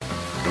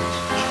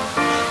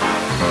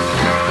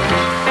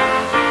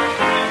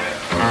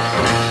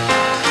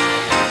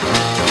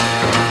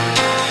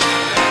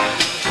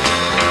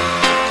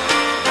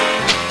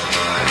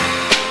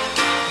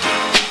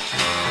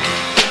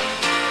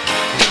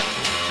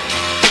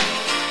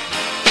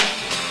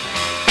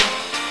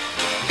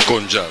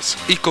Con Jazz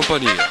y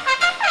Compañía.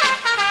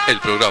 El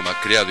programa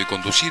creado y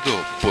conducido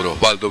por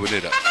Osvaldo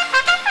Venera.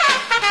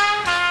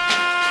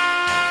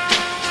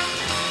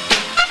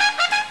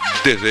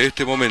 Desde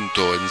este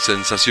momento en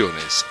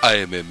Sensaciones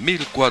AM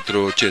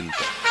 1480.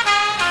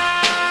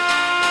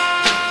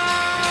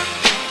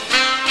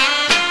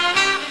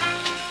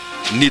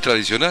 Ni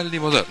tradicional ni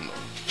moderno,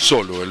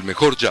 solo el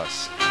mejor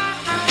jazz.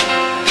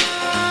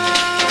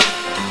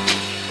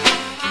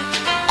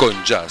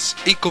 Con Jazz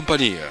y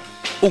Compañía,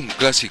 un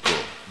clásico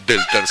del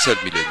tercer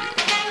milenio.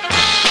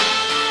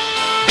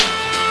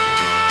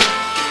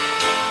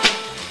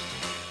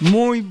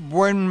 Muy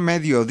buen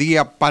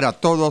mediodía para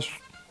todos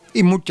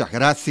y muchas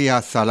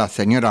gracias a la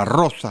señora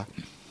Rosa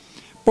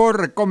por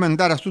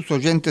recomendar a sus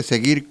oyentes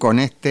seguir con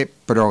este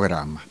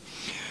programa.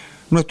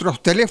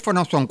 Nuestros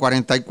teléfonos son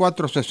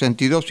 44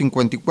 62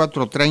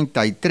 54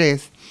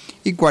 33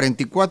 y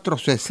 44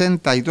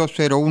 62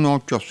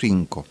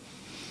 0185.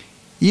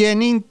 Y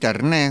en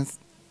internet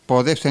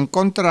podés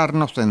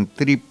encontrarnos en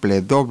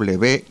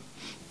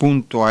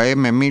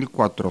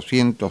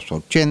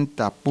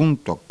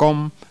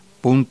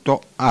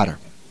www.am1480.com.ar.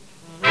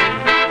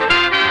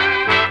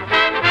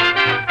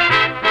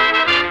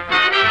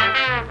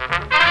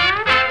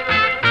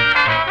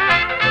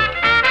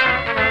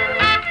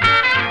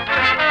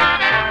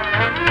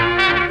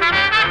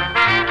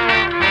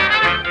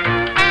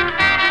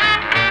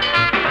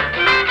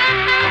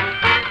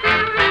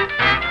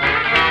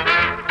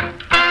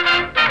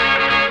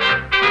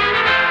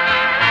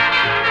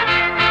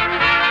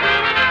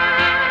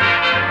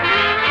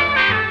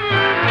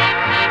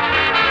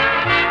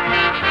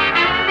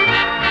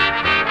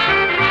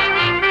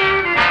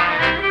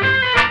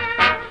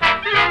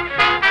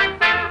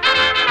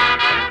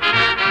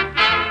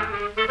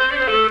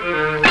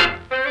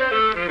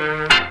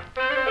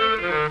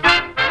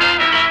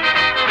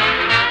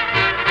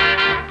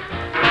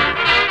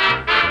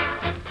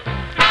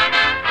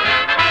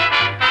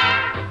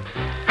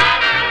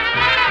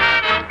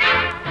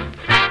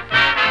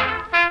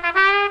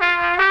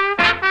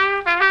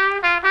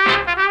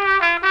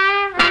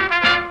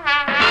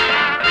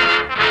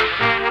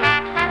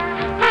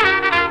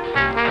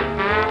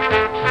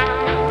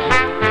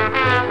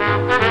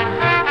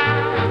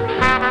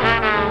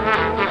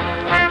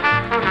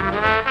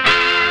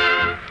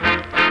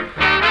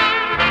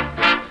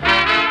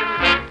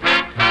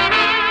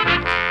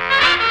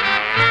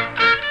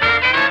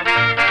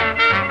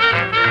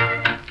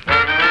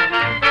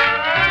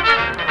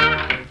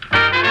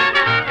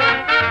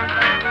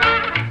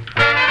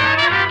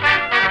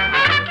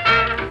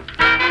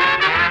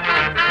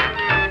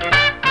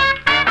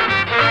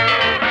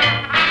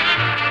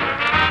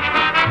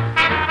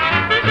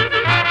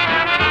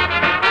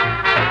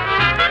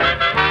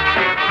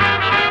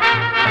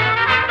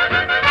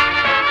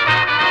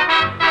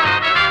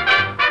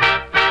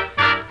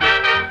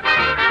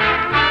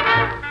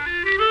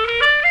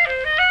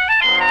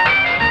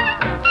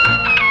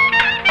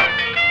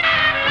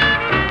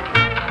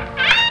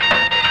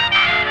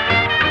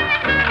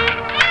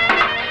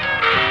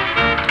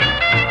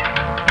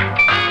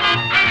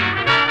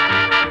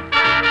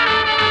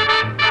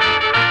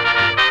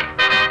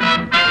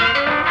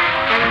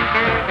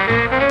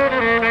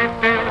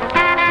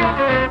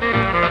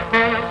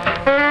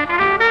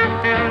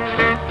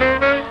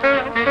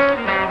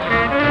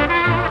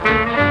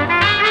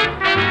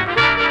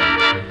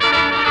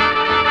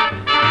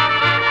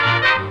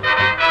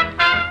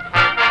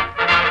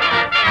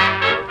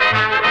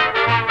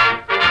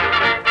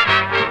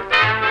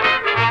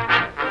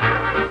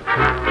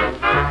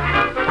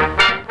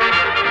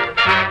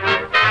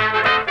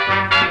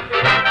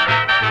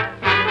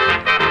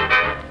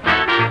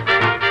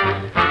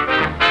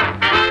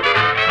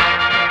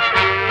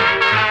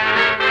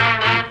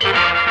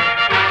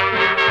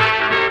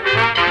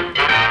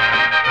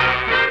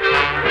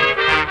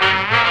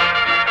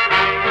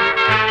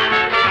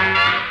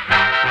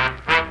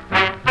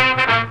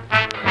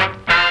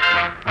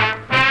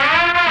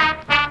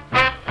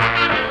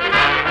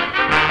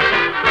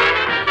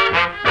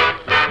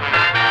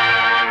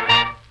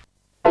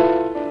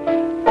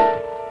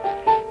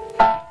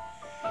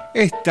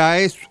 Esta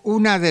es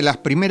una de las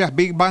primeras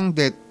big band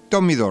de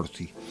Tommy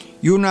Dorsey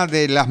y una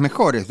de las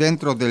mejores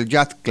dentro del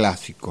jazz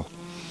clásico.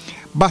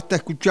 Basta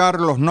escuchar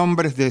los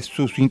nombres de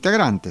sus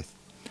integrantes: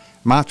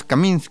 Max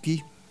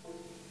Kaminsky,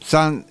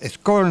 Sam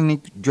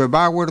Skolnick, Joe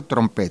Bauer,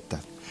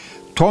 trompetas;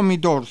 Tommy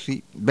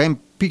Dorsey, Ben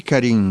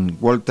Pickering,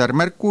 Walter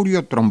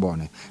Mercurio,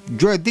 trombones;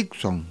 Joe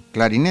Dixon,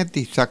 clarinete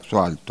y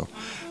saxo alto;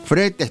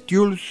 Fred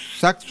Stultz,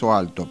 saxo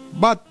alto;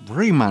 Bud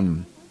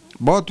Riemann,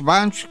 Bud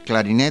Bunch,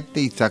 clarinete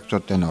y saxo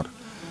tenor;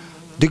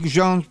 Dick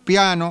Jones,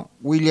 piano;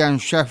 William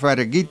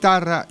Sheffer,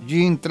 guitarra;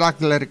 Gene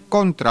Trackler,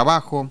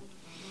 contrabajo;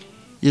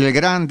 y el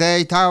gran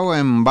Dave Tao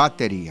en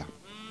batería.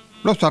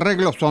 Los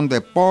arreglos son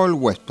de Paul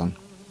Weston.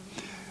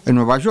 En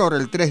Nueva York,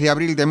 el 3 de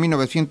abril de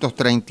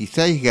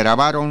 1936,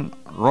 grabaron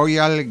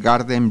Royal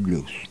Garden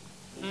Blues.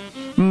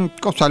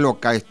 Cosa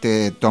loca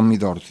este Tommy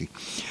Dorsey.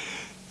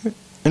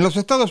 En los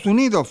Estados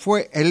Unidos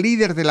fue el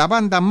líder de la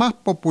banda más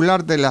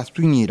popular de la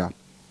swing era,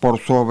 por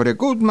sobre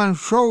Goodman,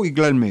 Shaw y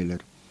Glenn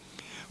Miller.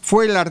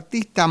 Fue el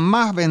artista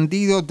más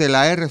vendido de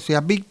la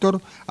RCA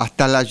Victor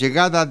hasta la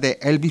llegada de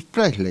Elvis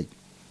Presley,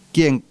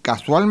 quien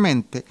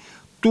casualmente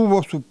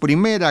tuvo su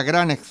primera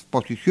gran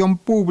exposición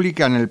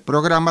pública en el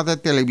programa de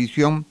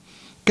televisión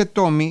que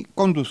Tommy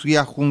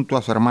conducía junto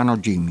a su hermano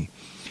Jimmy.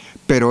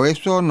 Pero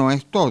eso no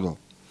es todo.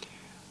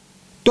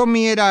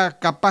 Tommy era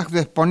capaz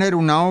de exponer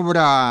una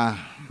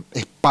obra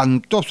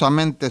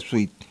espantosamente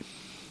sweet,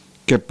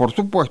 que por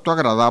supuesto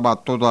agradaba a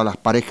todas las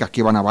parejas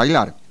que iban a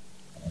bailar,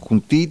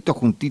 juntitos,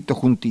 juntitos,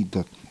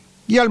 juntitos,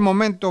 y al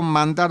momento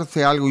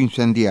mandarse algo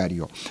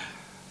incendiario,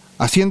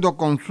 haciendo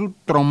con su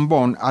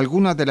trombón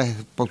algunas de las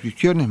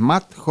exposiciones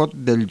más hot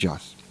del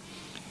jazz.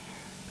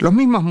 Los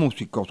mismos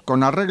músicos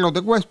con arreglos de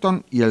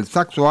Weston y el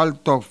saxo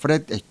alto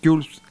Fred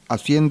Schultz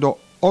haciendo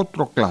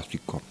otro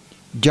clásico,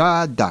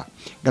 Ya Da,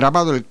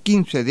 grabado el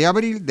 15 de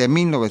abril de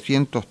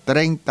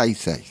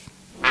 1936.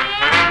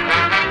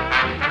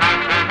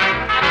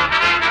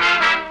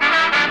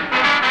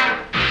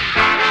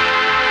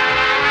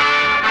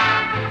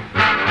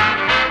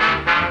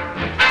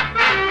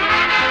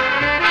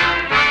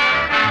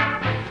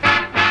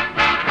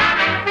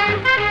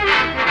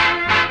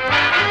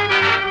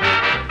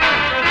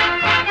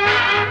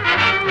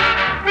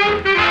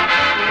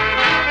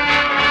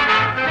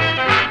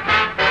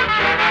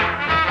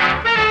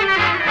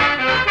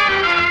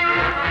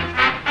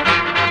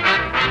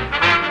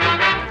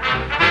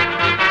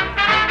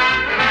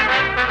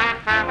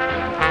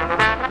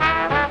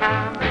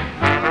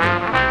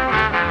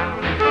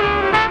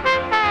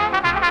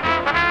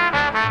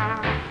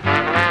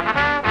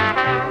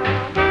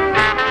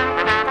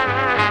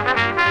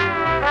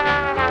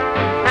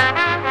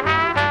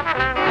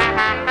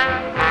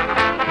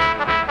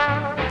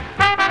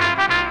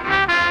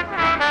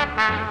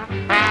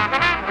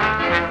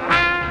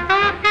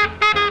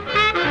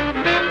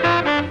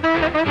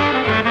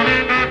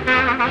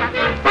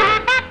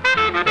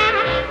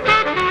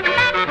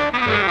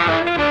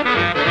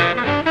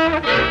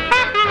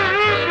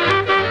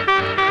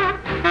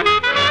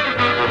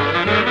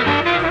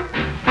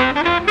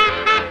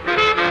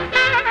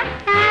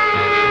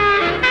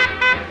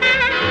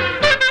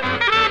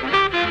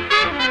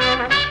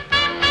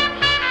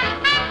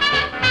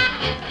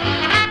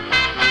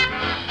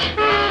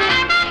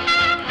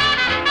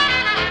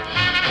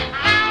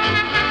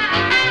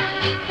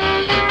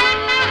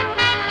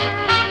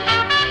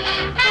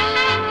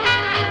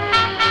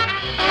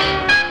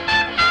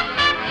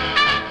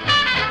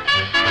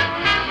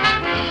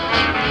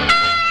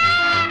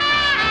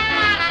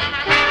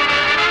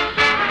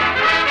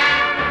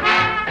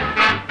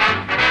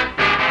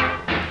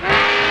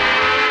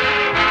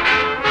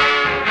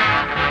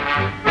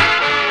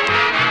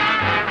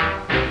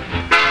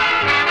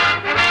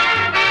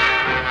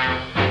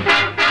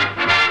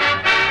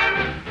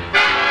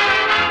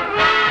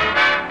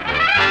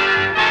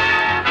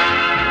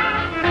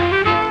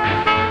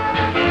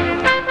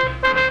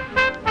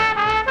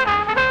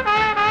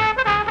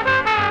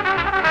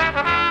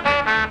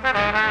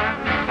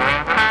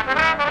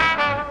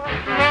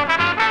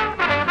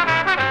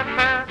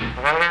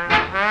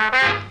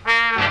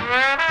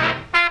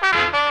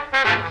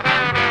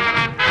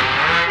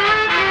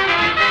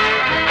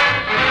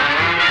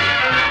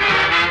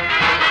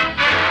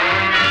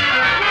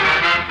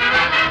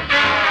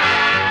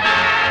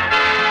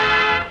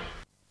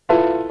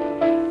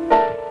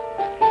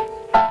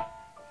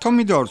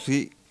 Tommy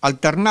Dorsey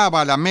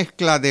alternaba la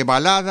mezcla de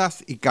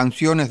baladas y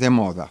canciones de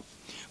moda,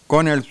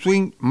 con el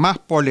swing más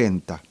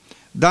polenta,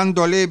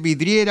 dándole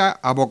vidriera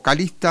a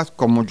vocalistas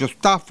como Joe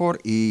Stafford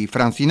y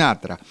Frank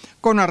Sinatra,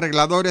 con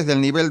arregladores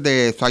del nivel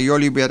de Sy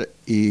Oliver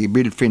y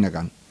Bill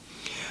Finnegan.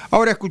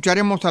 Ahora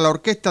escucharemos a la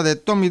orquesta de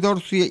Tommy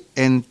Dorsey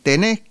en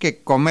Tenés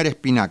que comer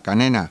espinaca,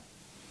 nena.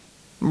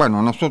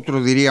 Bueno,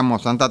 nosotros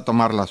diríamos anda a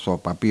tomar la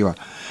sopa, piba.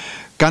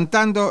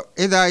 Cantando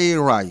Eddie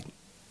Wright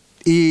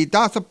y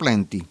That's a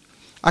Plenty.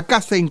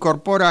 Acá se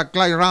incorpora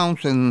Clyde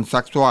Rounds en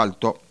saxo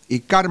alto y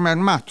Carmen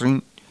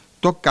Mastering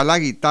toca la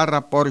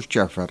guitarra por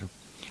Schaeffer.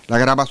 La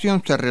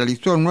grabación se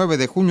realizó el 9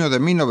 de junio de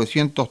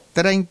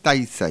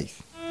 1936.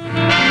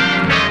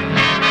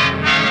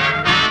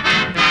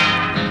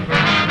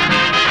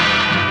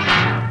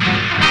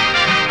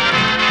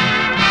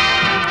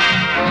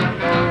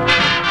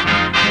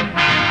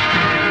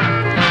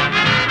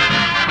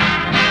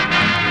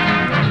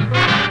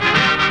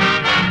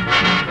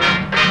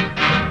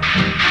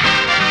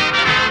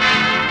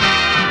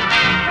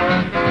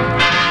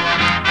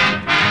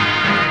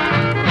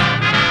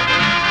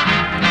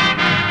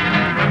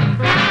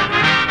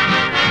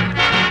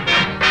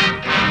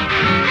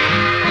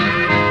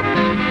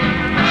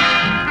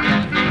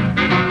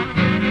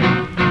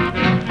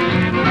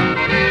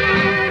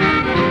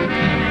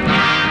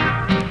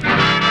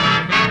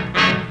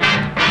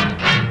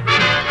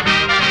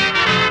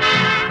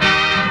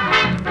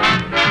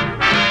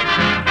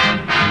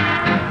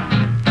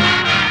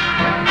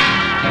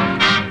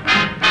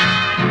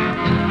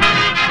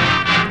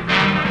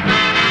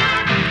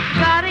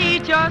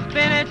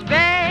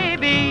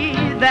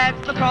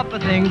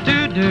 Thing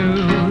to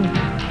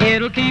do.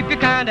 It'll keep you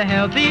kinda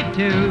healthy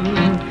too.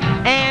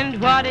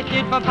 And what it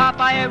did for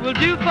Popeye, it will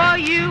do for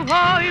you.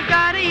 Oh, you've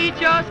gotta eat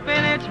your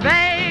spinach,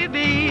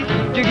 baby,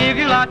 to give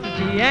you lots of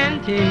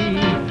TNT.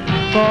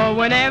 For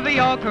whenever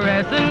you're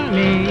caressing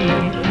me,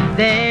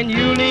 then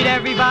you'll need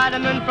every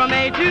vitamin from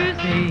A to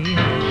Z.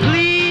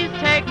 Please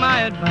take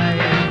my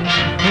advice.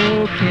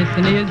 Oh,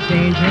 kissing is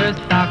dangerous,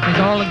 doctors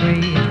all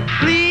agree.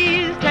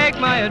 Please take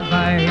my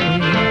advice.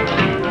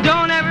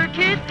 Don't ever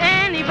kiss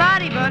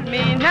anybody but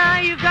me. Now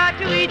you've got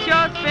to eat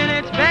your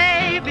spinach,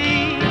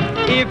 baby.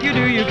 If you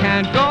do, you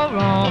can't go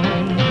wrong,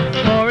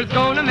 for it's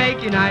gonna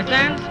make you nice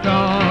and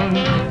strong.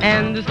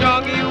 And the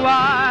stronger you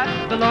are,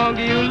 the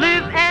longer you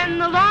live,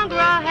 and the longer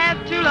I'll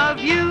have to love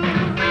you.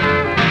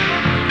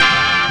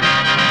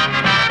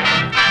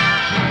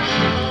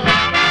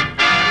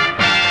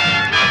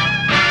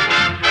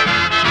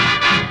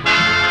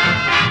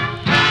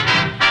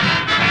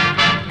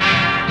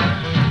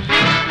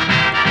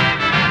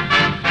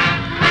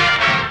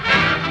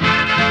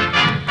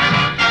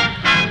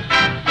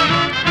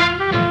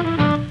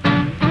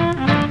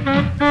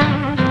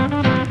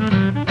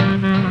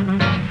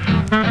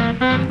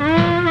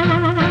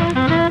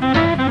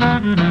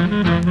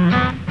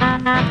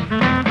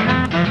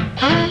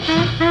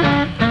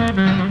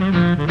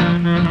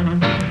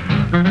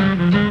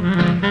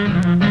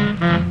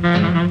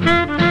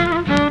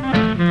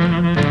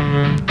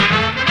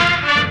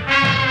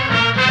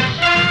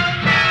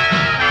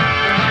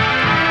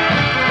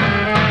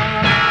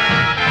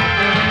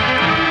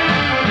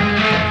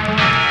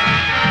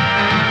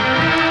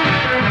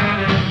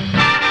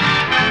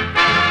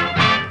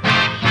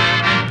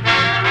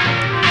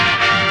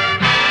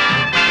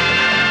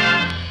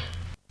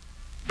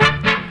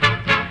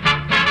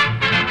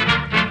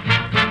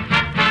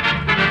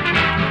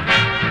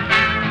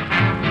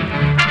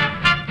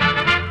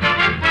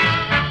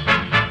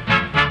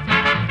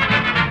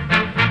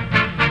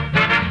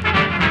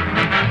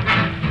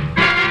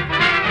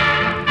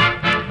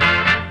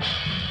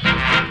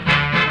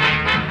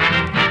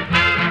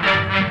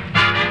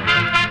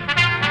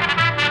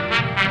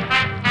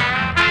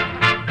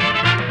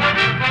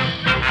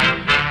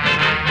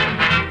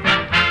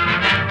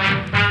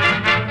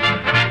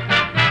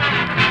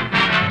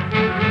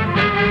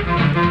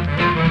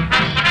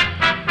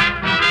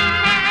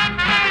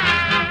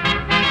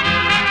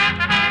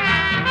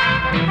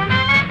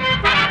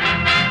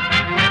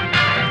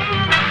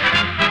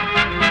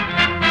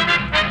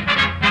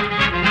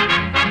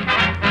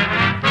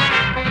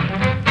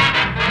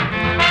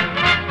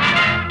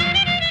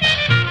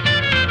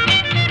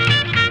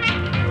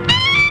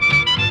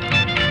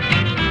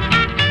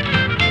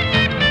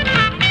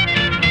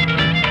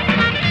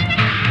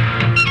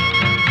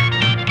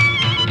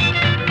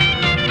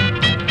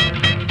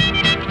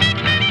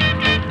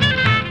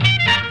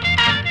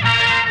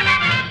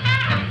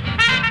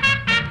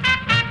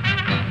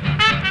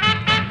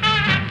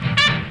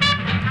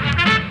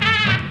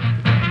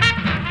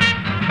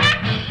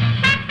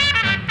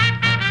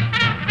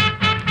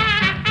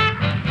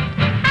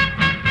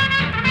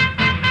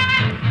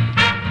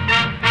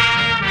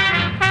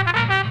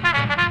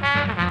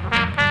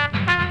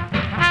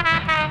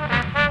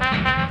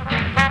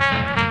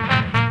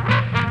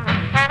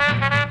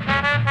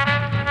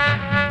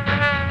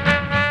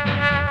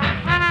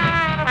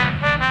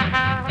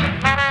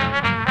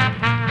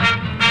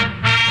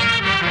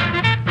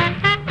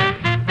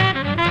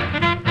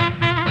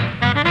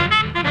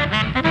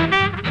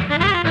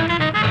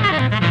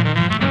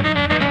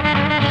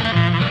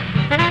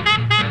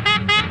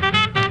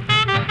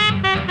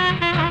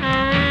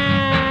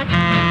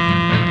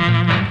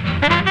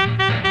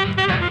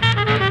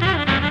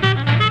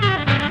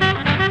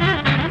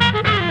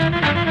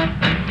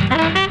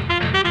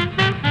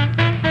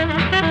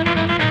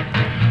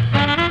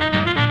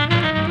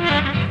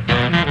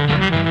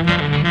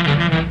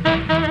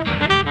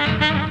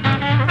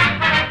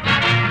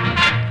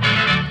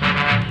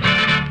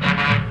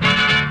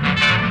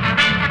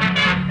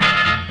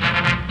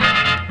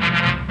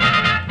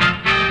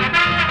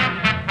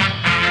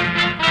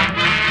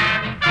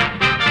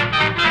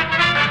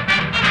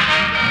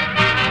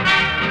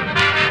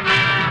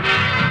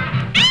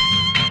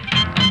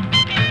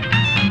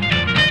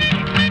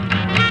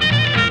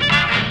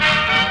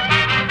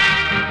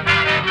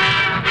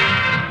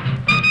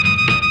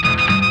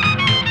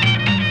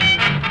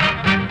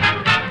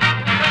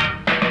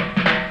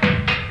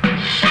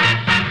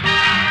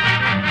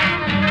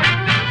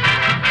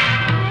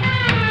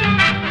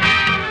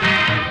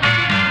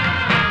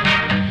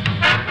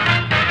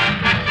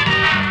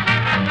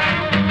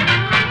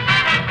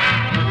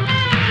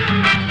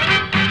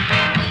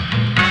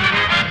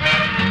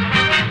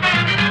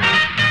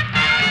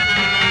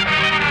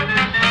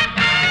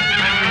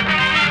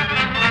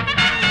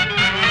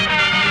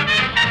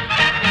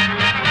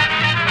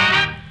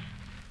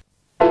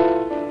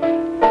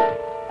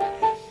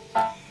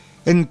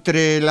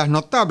 Entre las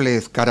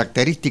notables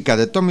características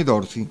de Tommy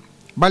Dorsey,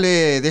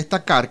 vale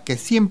destacar que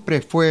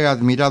siempre fue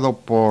admirado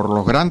por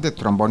los grandes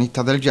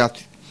trombonistas del jazz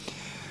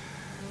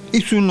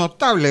Y su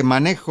notable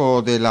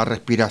manejo de la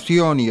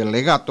respiración y el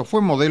legato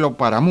fue modelo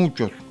para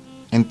muchos,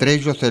 entre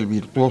ellos el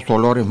virtuoso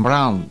Lawrence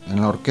Brown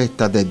en la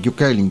orquesta de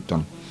Duke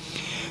Ellington,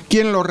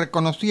 quien lo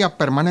reconocía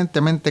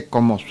permanentemente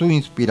como su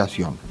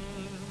inspiración.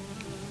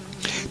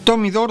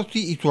 Tommy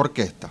Dorsey y su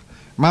orquesta,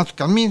 Max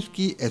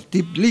Kaminsky,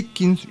 Steve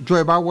Litkins,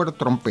 Joe Bauer,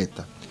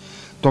 trompeta.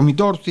 Tommy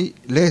Dorsey,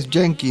 Les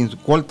Jenkins,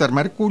 Walter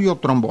Mercurio,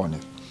 trombones.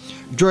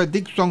 Joe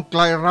Dixon,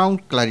 Clyde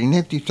Round,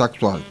 clarinete y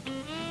saxo alto.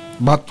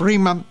 Bud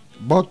Freeman,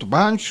 Bud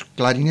Bunch,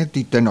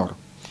 clarinete y tenor.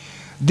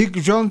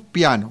 Dick Jones,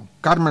 piano.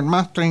 Carmen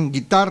Mastering,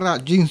 guitarra.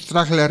 Jim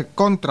Strasler,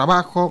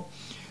 contrabajo.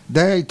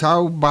 Dave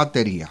Tao,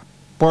 batería.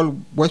 Paul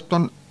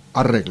Weston,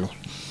 arreglos.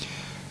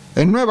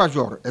 En Nueva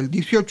York, el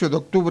 18 de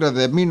octubre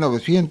de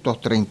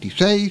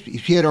 1936,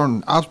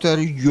 hicieron After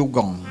You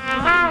Gone.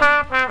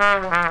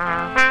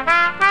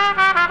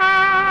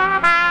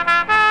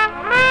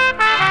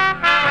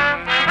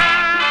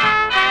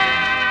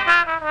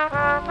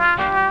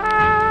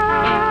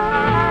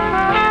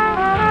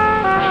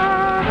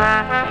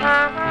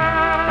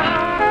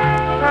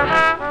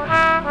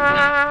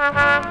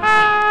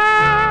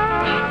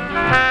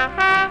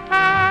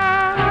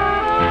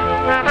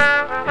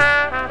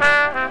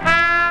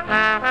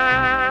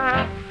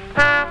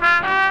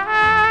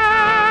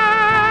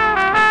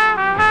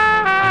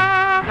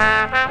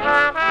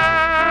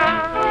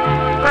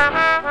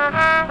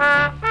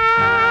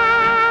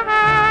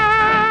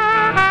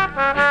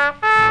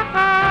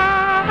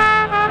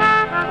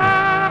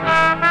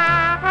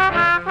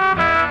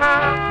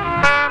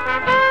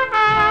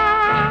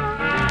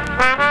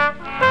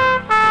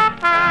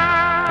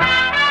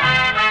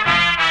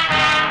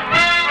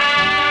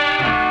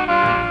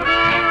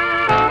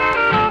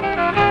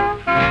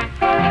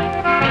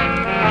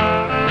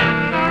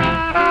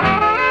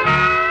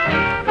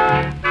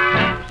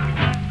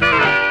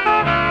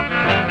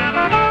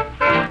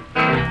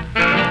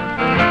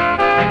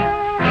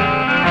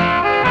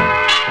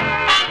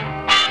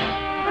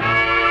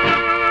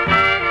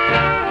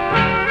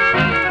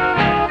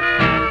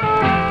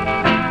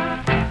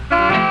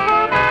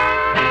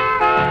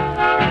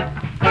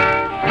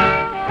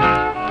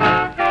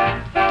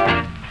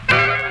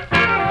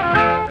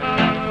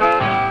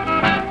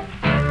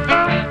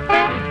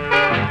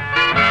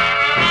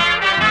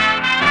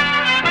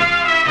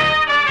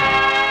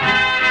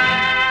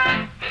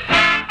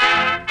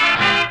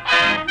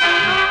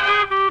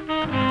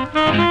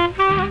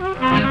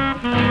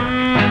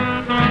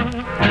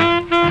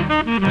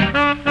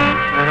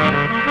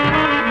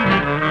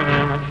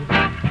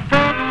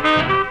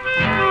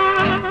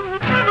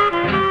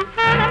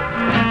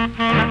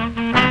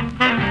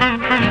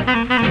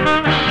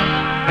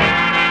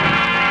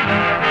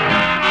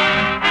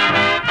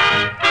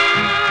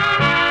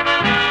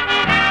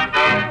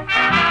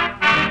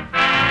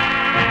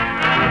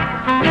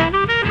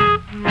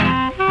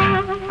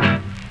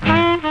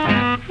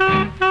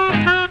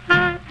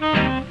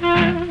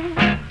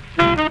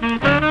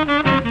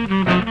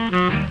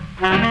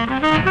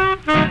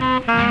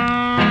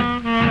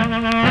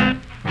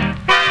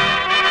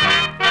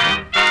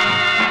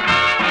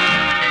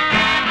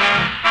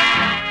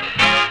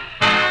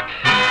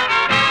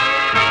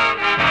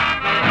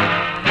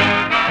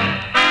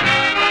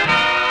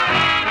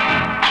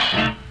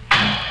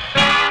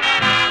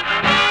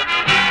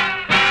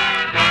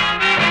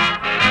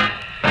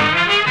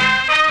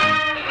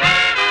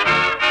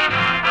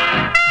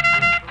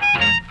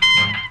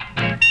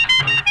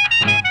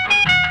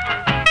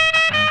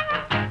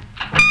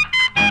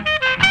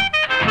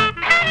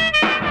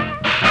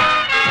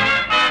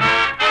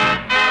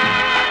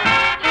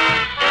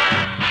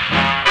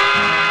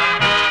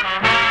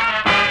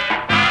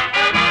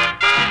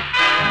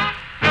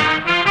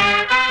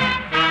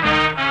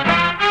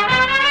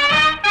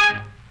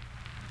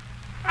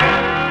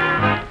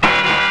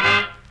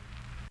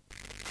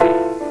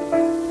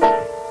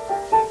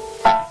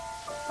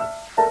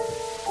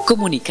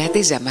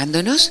 Comunicate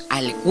llamándonos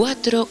al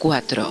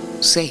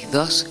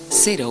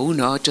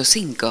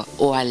 44620185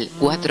 o al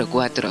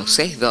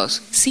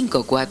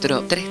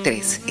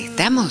 44625433.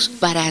 Estamos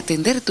para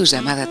atender tu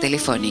llamada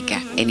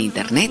telefónica. En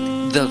internet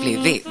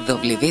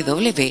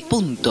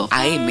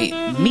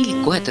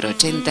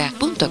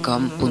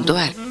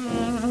www.am1480.com.ar.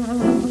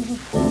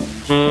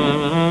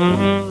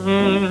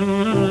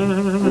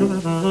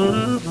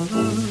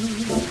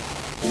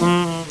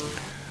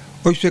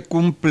 Hoy se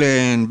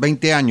cumplen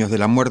 20 años de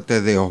la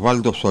muerte de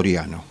Osvaldo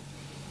Soriano,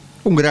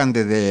 un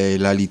grande de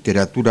la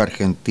literatura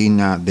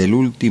argentina del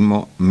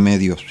último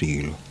medio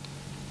siglo.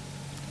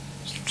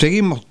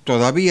 Seguimos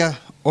todavía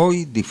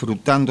hoy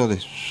disfrutando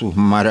de sus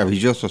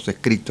maravillosos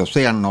escritos,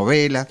 sean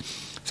novelas,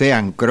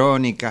 sean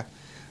crónicas,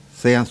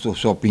 sean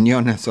sus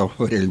opiniones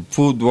sobre el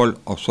fútbol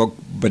o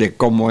sobre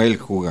cómo él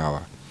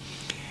jugaba.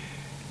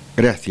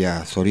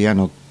 Gracias,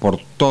 Soriano, por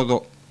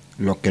todo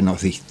lo que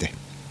nos diste.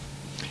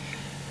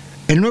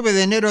 El 9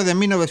 de enero de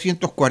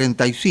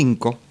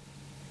 1945,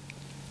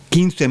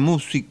 15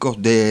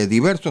 músicos de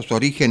diversos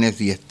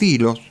orígenes y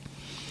estilos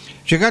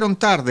llegaron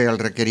tarde al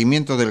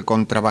requerimiento del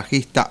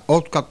contrabajista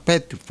Oscar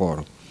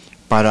Pettiford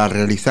para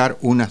realizar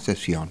una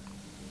sesión.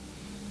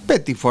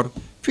 Pettiford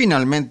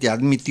finalmente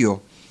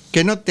admitió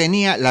que no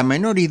tenía la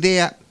menor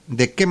idea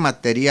de qué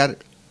material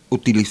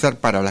utilizar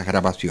para las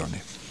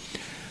grabaciones.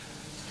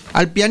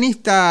 Al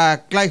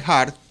pianista Clyde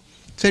Hart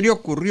se le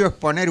ocurrió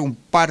exponer un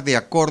par de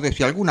acordes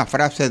y alguna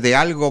frase de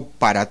Algo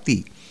para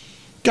ti,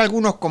 que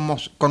algunos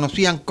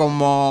conocían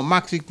como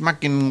Max's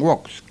Making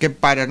Wax, que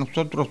para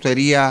nosotros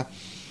sería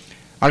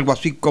algo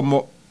así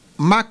como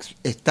Max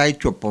está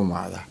hecho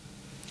pomada.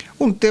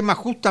 Un tema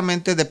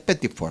justamente de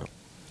Pettiford.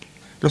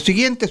 Los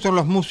siguientes son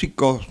los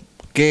músicos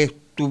que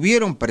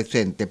estuvieron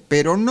presentes,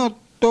 pero no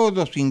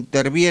todos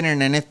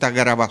intervienen en esta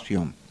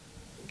grabación.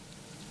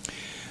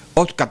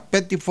 Oscar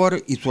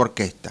Pettiford y su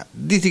orquesta,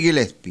 Dizzy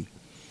Gillespie,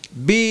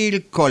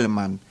 Bill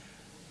Coleman,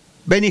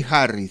 Benny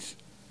Harris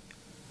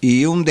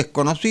y un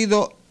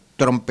desconocido,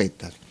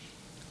 trompetas.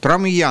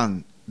 Tommy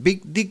Young,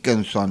 Vic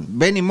Dickinson,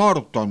 Benny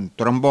Morton,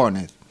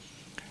 trombones.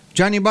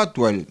 Johnny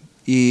Butwell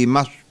y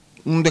más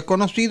un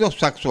desconocido,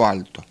 saxo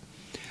alto.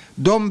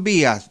 Don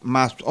Bias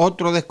más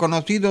otro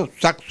desconocido,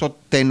 saxo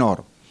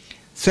tenor.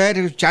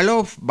 Serge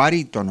Chaloff,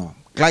 barítono.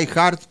 Clyde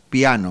Hart,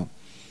 piano.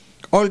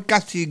 Ol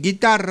Casey,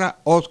 guitarra.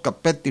 Oscar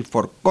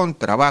Pettiford,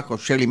 contrabajo.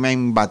 Shelly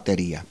Manne,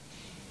 batería.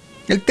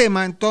 El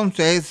tema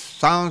entonces es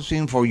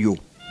Something for You.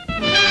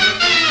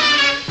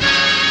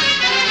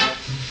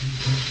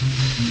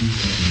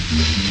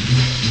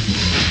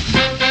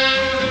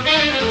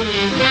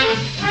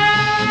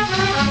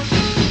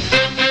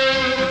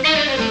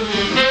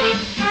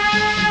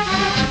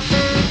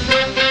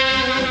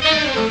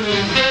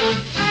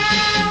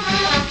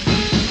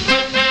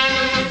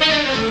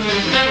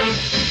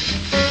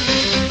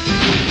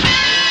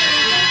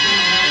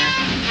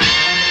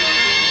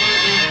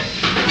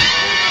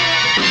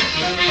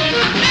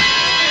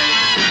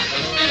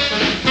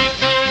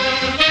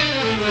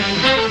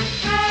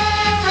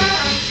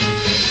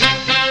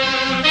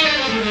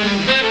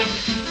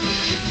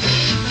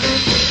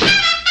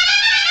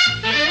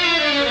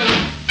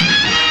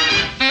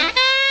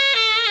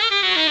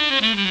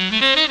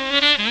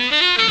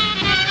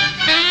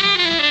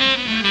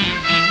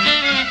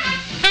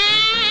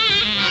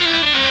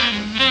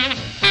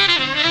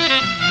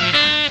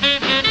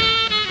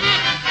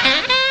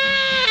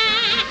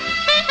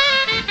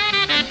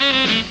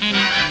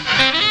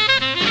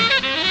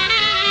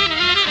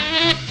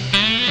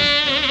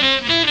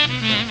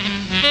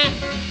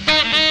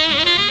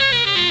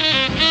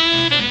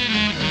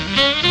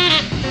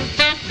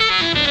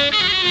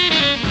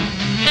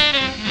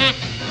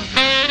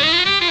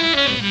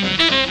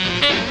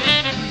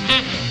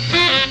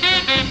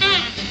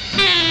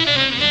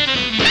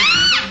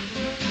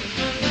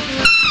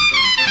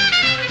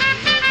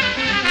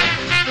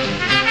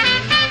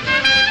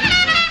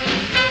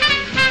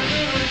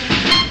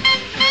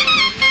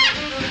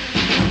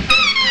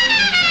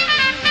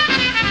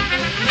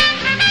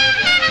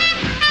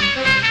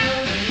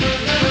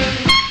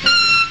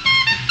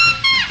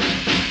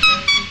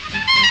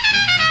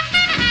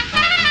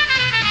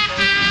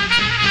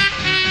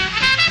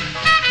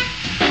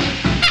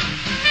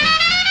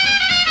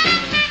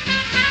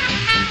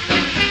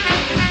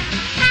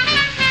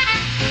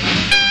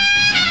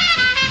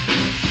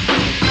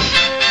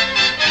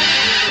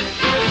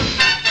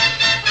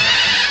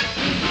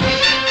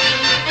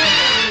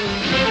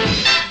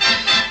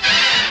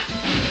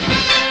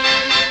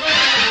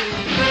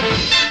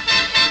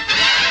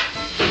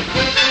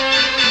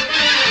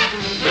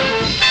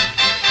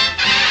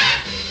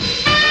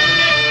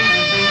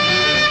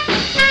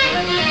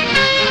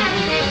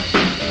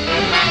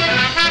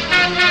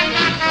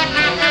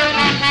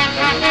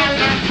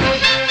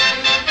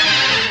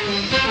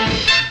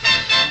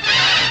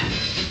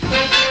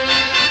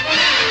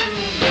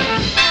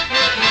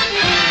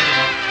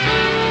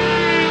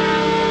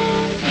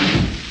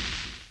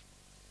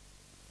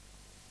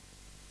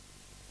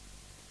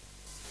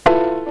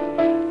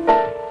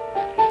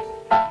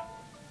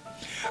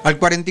 Al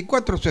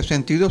 44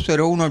 62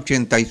 01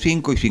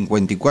 85 y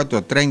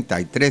 54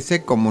 33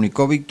 se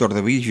comunicó Víctor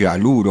de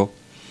Villaluro.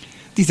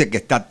 Dice que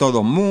está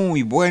todo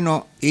muy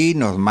bueno y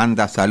nos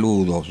manda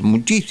saludos.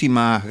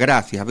 Muchísimas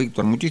gracias,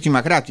 Víctor,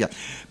 muchísimas gracias.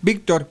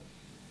 Víctor,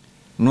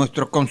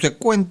 nuestro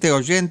consecuente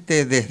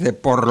oyente desde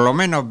por lo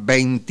menos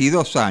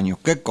 22 años.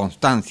 ¡Qué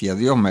constancia!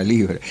 Dios me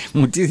libre.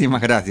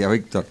 Muchísimas gracias,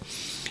 Víctor.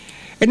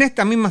 En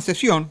esta misma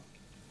sesión,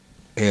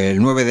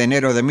 el 9 de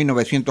enero de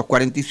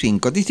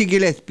 1945, Dizzy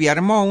Gillespie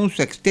armó un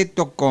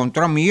sexteto con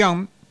Tommy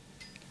Young,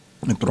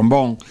 el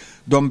trombón,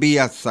 Don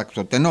Bias,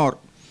 saxo tenor,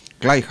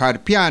 Clyde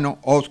Hart, piano,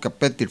 Oscar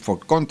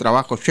Pettiford,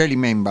 contrabajo, Shelly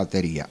Manne,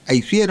 batería. E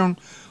hicieron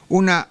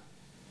una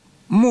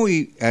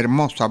muy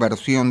hermosa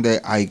versión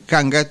de I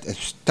Can't Get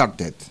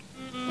Started.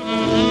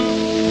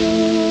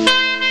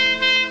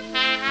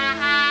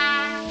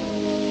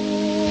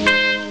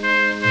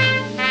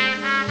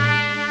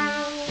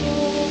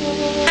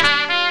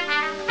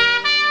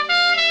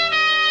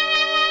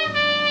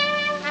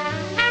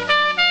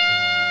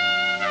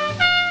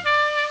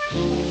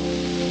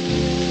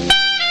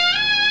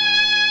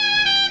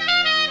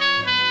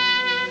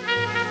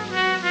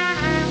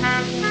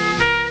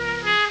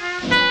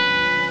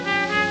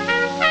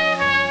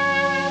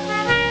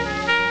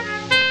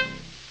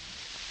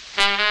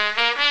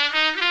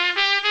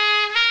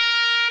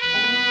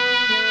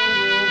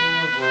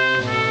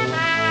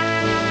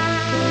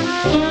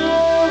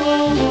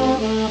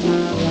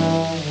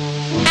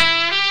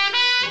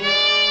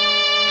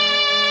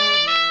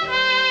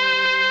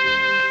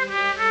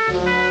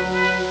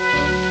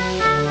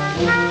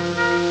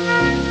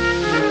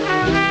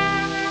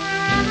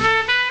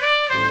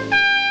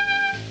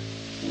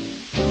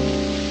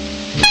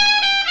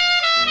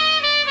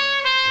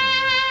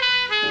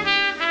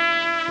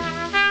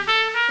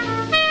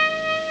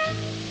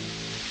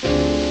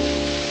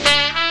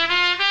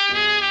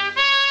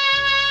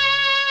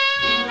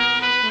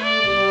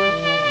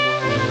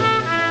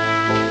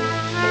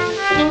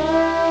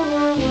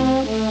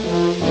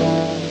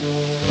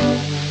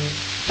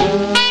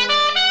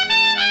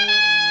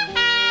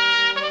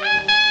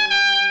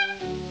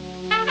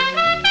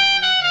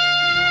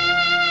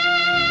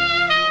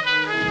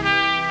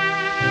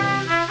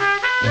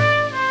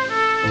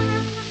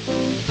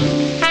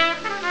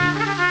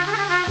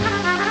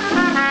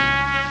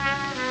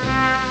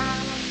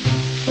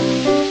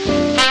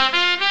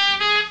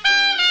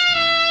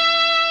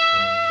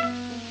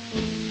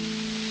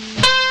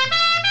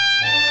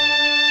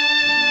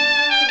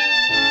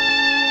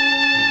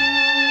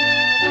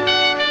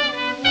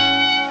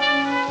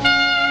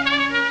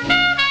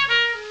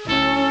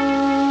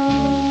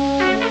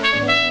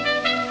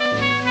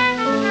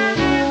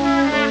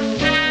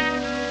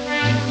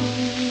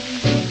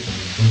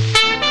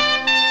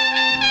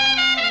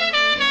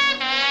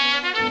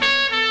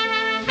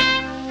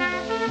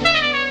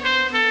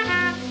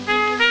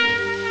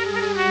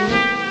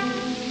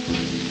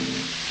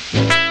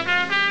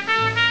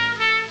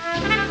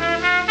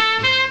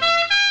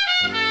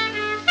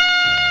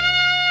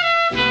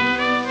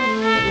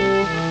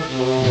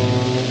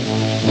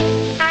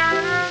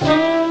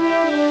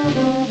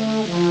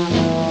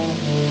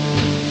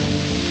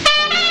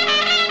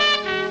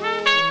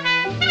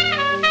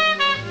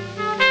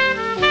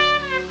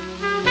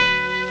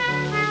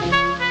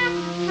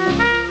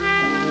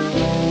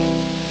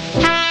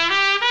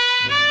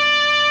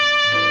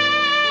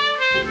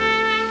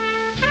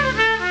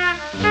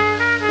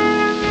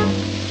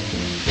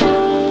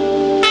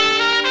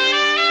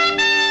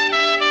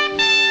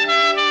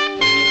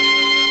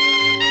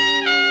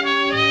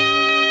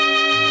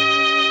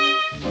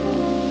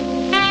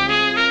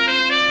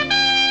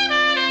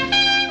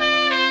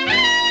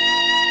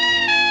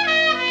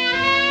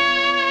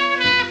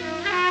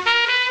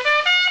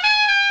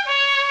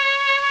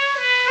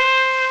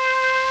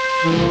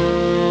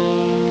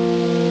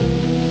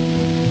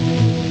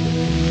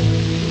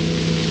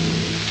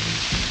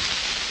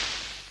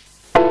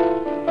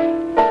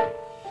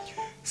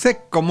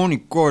 Se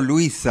comunicó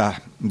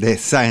Luisa de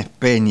Sáenz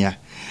Peña.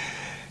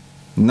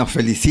 Nos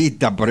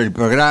felicita por el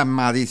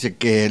programa, dice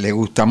que le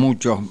gusta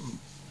mucho.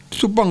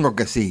 Supongo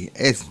que sí,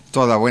 es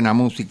toda buena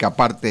música.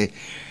 Aparte,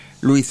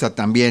 Luisa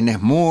también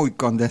es muy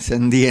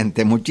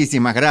condescendiente.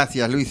 Muchísimas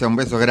gracias, Luisa, un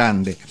beso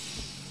grande.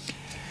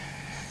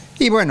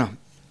 Y bueno,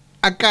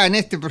 acá en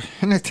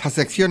esta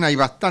sección hay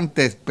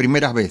bastantes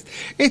primeras veces.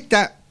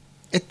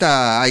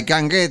 Esta I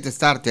Can't Get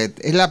Started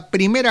es la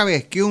primera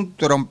vez que un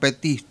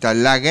trompetista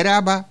la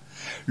graba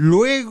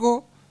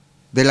luego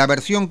de la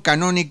versión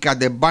canónica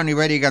de Bunny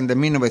Berrigan de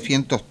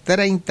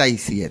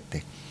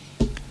 1937.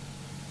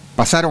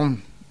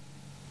 Pasaron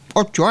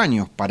 8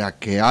 años para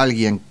que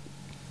alguien,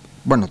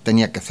 bueno,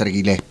 tenía que ser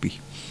Gillespie,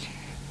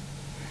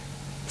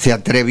 se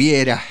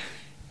atreviera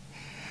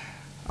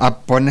a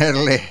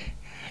ponerle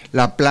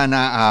la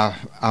plana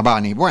a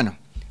Bunny. Bueno,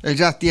 el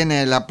jazz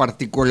tiene la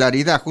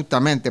particularidad,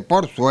 justamente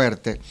por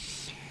suerte,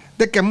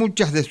 de que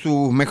muchas de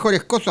sus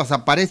mejores cosas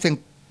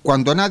aparecen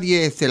cuando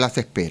nadie se las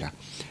espera.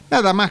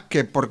 Nada más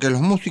que porque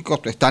los músicos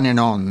están en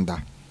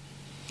onda.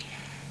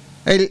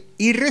 El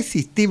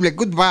irresistible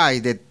Goodbye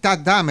de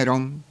Tadd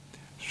Dameron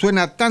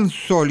suena tan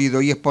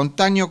sólido y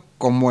espontáneo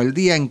como el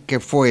día en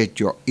que fue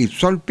hecho, y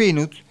Soul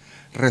Peanuts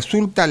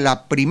resulta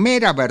la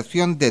primera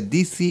versión de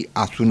Dizzy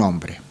a su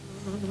nombre.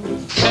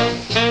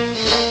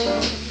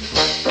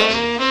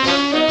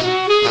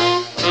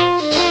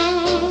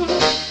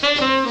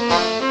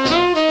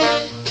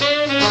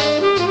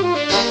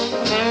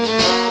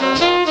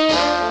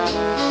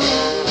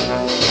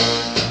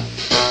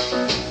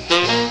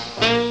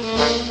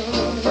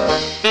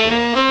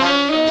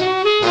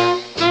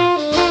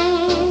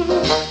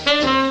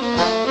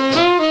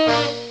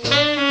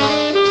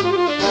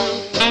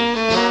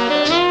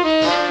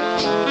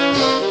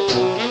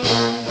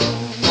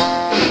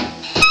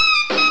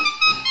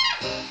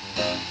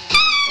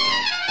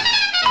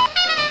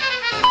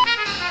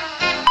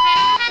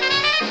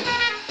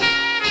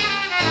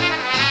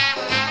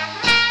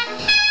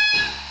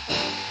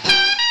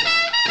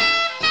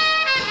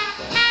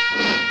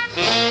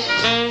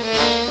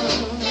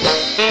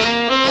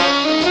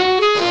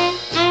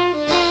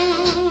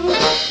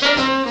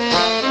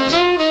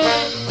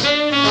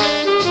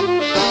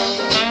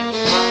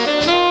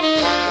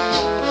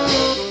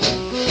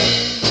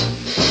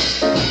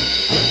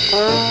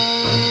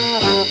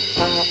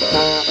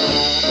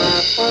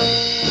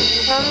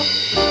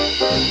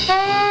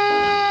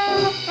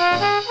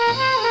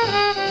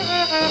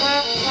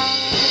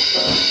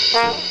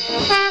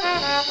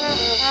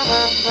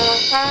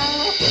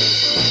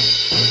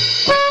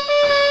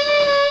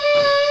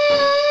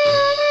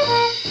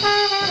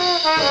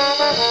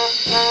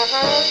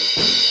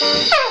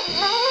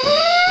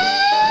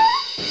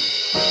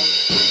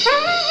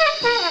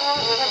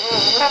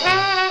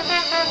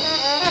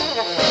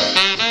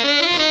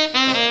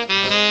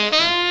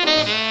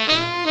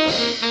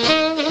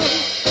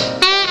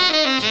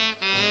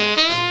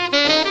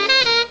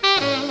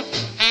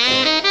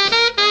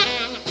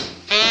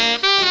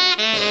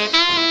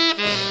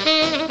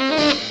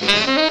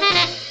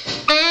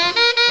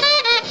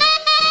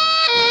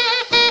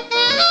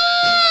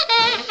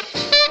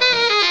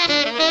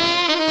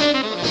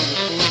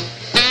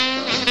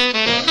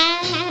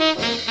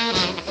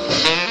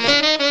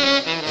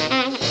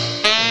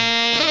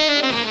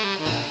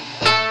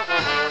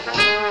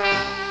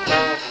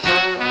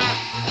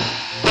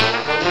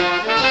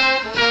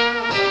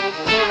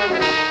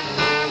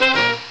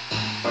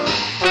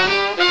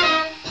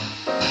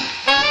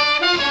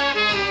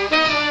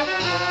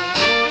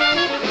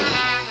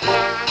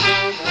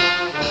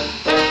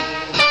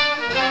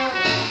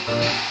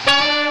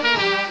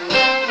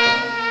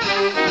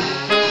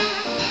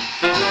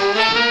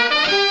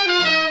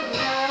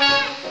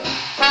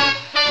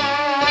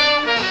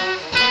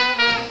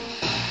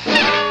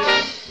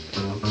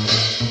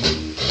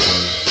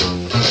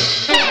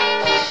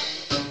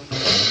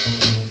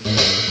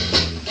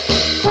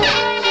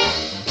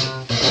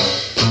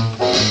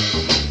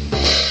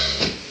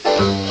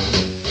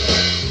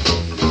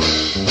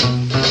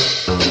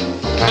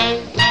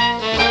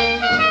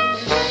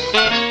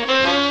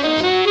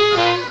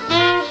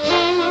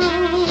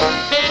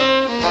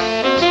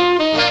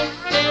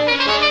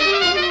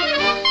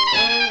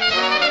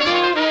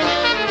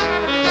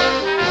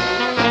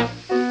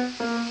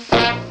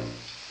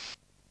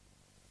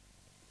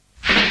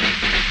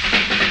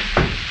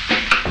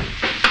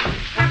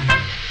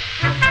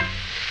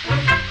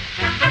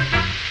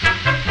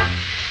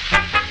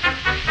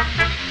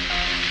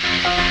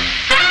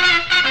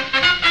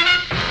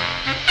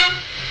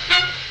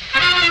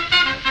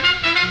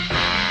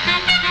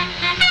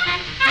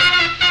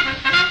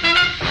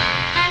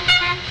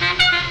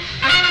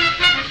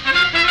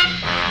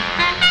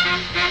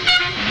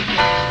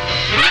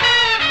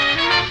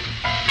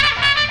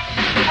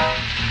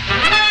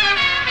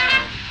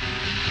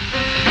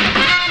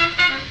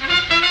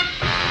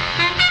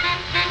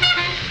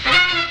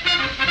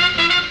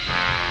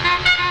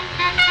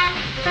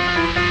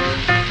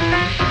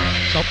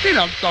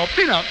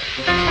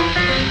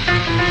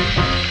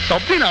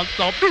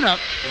 Salt peanut.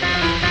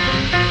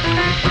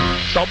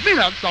 Stop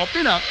peanut, stop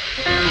peanut.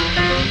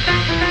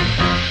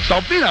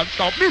 Stop peanut,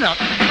 stop peanut.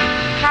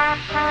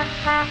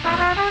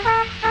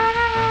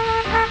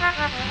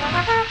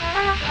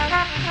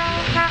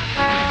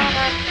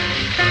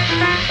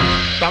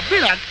 Stop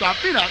peanut, stop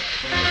peanut.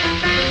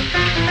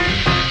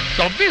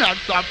 Stop peanut,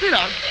 stop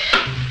peanut.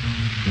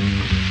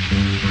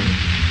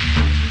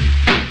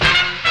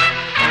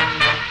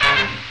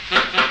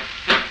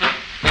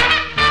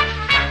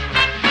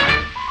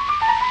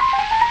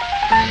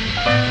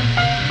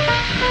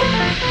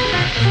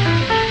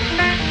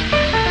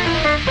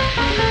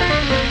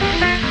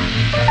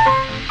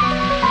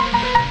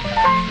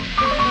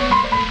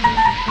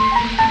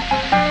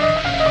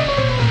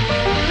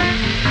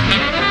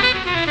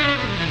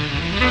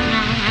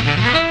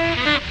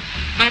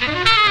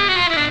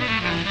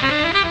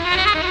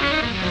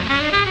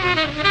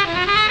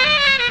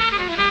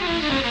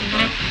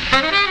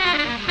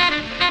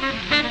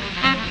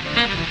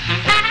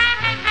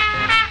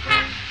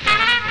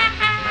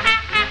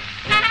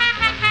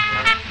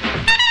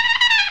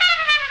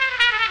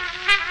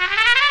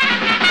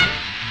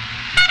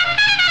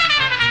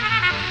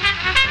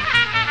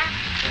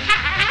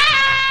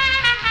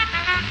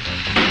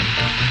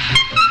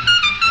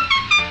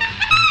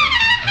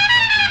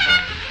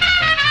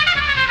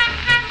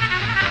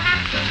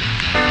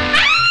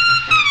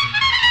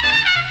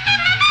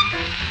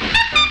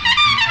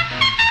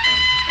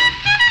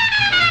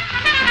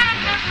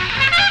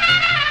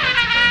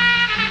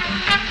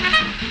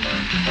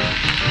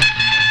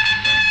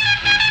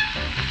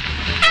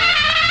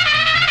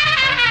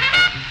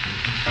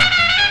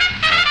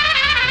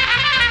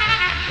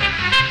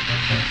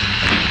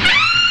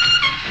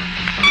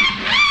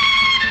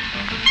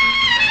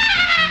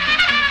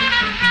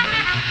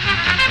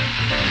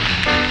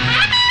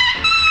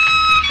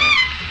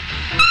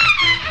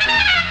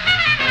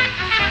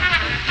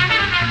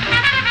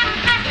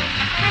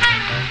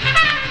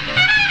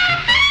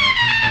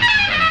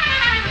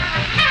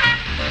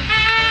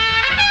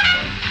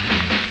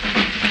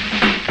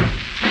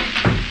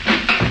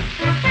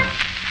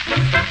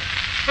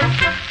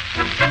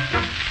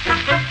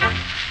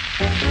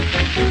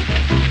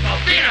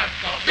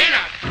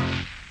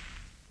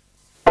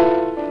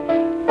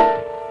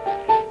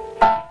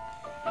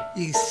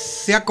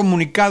 Se ha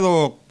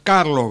comunicado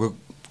Carlos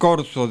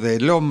Corso de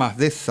Lomas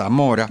de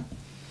Zamora,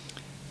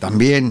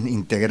 también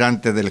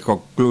integrante del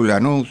Hot Club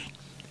Lanús,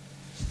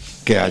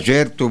 que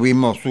ayer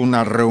tuvimos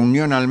una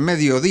reunión al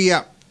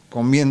mediodía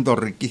comiendo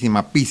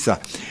riquísima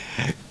pizza.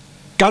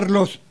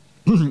 Carlos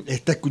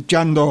está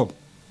escuchando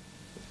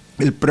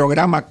el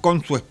programa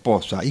con su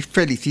esposa y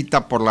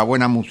felicita por la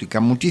buena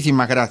música.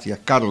 Muchísimas gracias,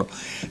 Carlos.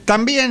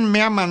 También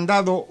me ha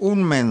mandado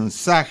un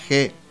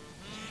mensaje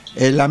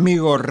el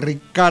amigo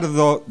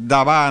Ricardo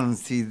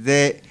Davanzi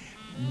de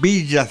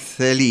Villa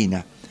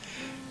Celina.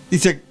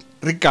 Dice: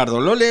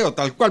 Ricardo, lo leo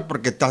tal cual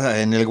porque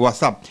está en el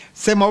WhatsApp.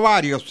 Somos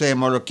varios,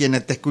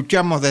 quienes te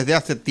escuchamos desde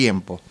hace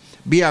tiempo,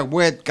 vía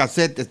web,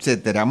 cassette,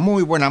 etcétera.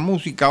 Muy buena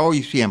música hoy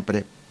y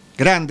siempre.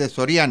 Grande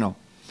Soriano,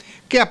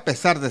 que a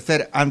pesar de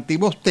ser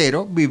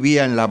antibostero,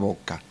 vivía en La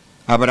Boca.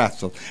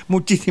 Abrazos.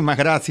 Muchísimas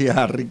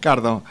gracias,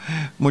 Ricardo.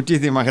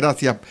 Muchísimas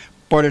gracias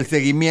por el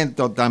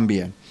seguimiento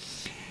también.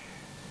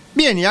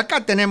 Bien, y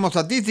acá tenemos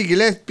a Dizzy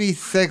Gillespie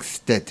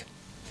Sextet.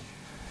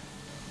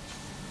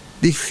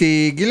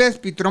 Dizzy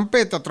Gillespie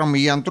trompeta,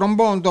 Tromillán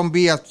trombón, Don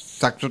Vías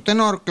saxo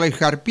tenor, Clay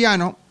Hart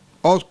piano,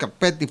 Oscar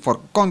Pettiford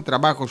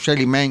contrabajo,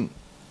 Shelly Manne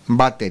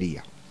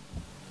batería.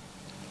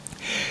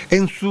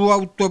 En su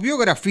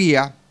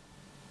autobiografía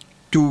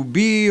To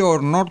Be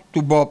or Not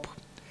to Bop,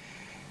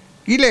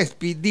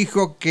 Gillespie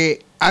dijo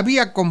que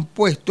había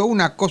compuesto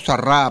una cosa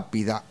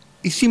rápida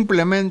y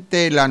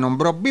simplemente la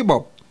nombró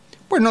bebop,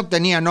 pues no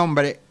tenía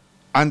nombre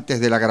antes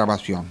de la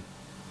grabación.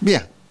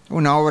 Bien,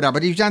 una obra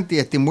brillante y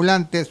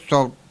estimulante,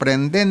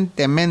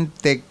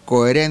 sorprendentemente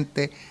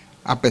coherente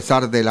a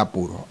pesar del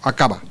apuro.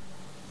 Acá va.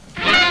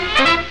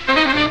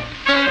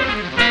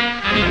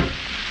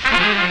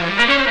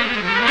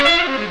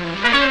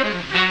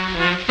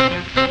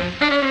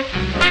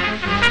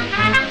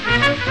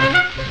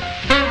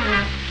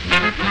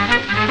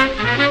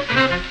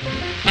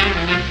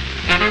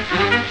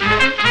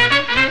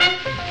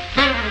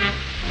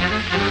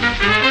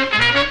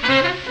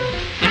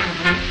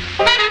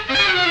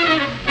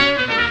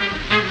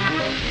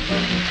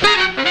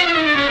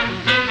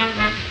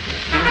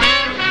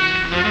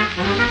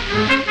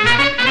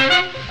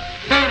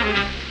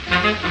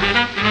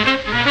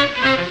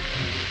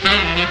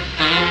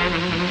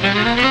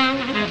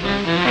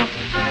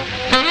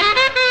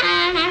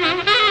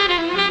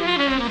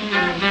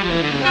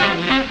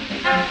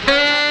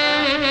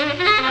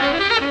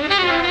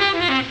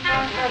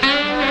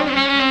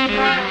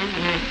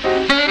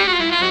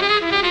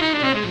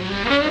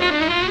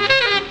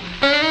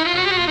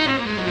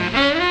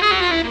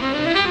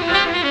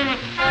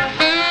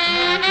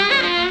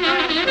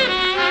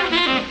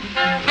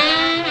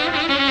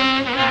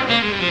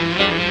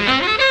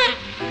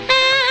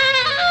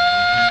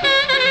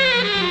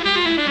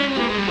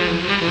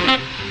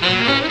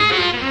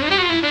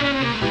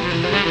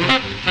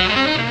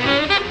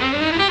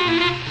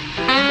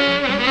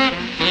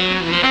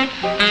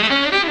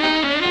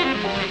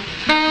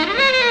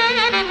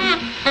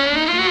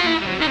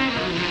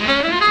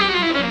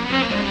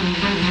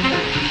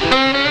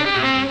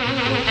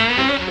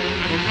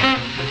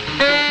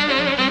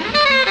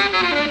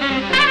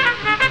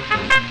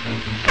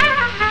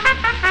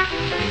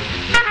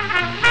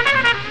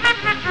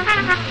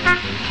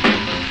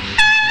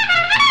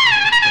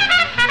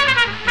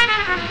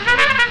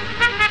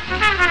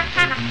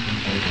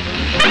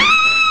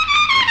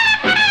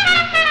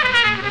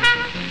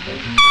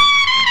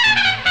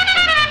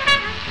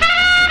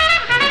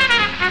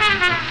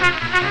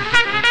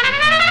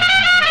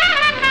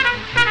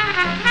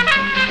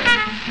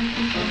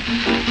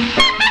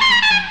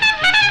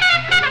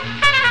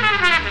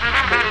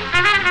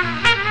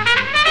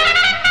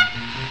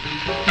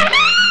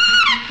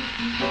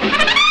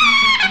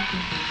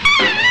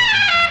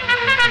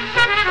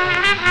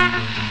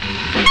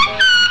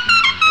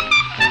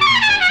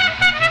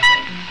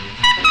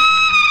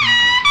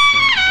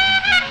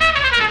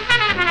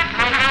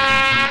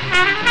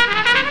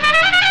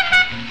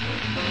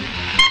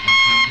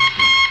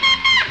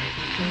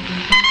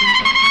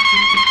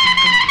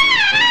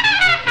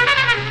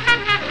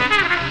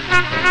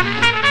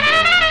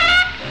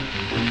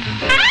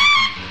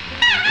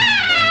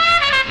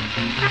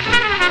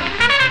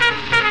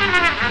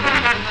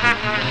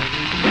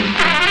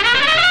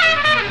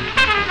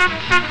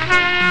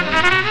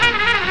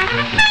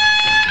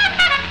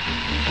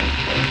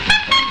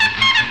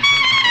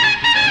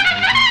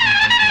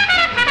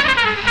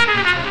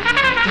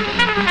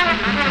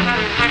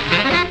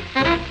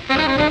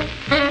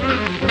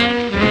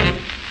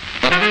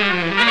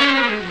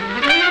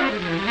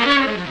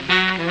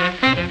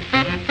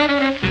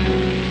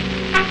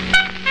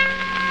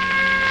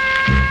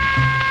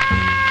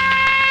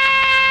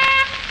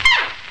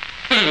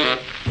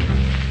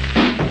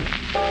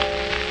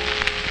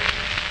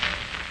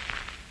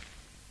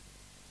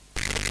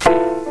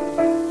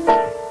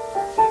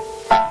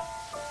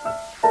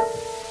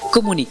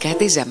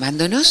 Comunicate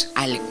llamándonos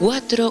al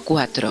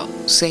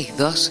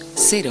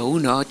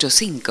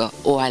 44620185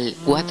 o al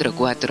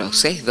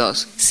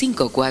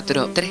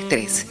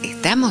 44625433.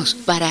 Estamos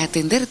para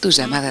atender tu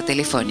llamada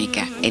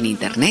telefónica. En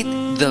internet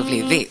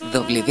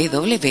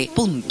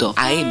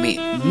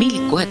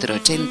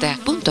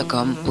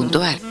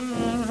www.am1480.com.ar.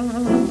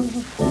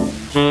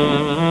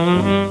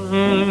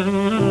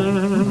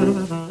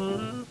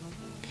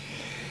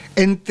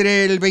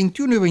 Entre el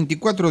 21 y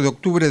 24 de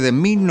octubre de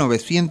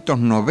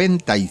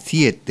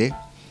 1997,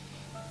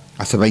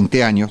 hace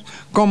 20 años,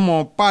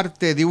 como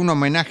parte de un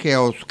homenaje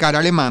a Oscar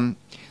Alemán,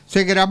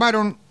 se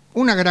grabaron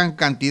una gran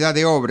cantidad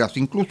de obras,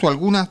 incluso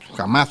algunas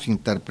jamás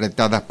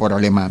interpretadas por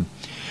Alemán,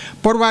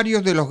 por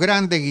varios de los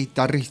grandes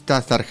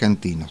guitarristas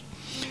argentinos.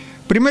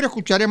 Primero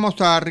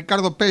escucharemos a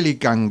Ricardo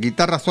Pelican,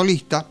 guitarra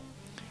solista,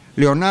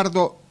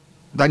 Leonardo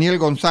Daniel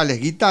González,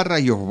 guitarra,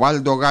 y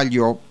Osvaldo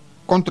Gallo,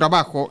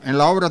 contrabajo, en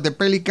la obra de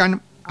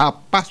Pelican,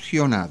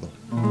 Apasionado.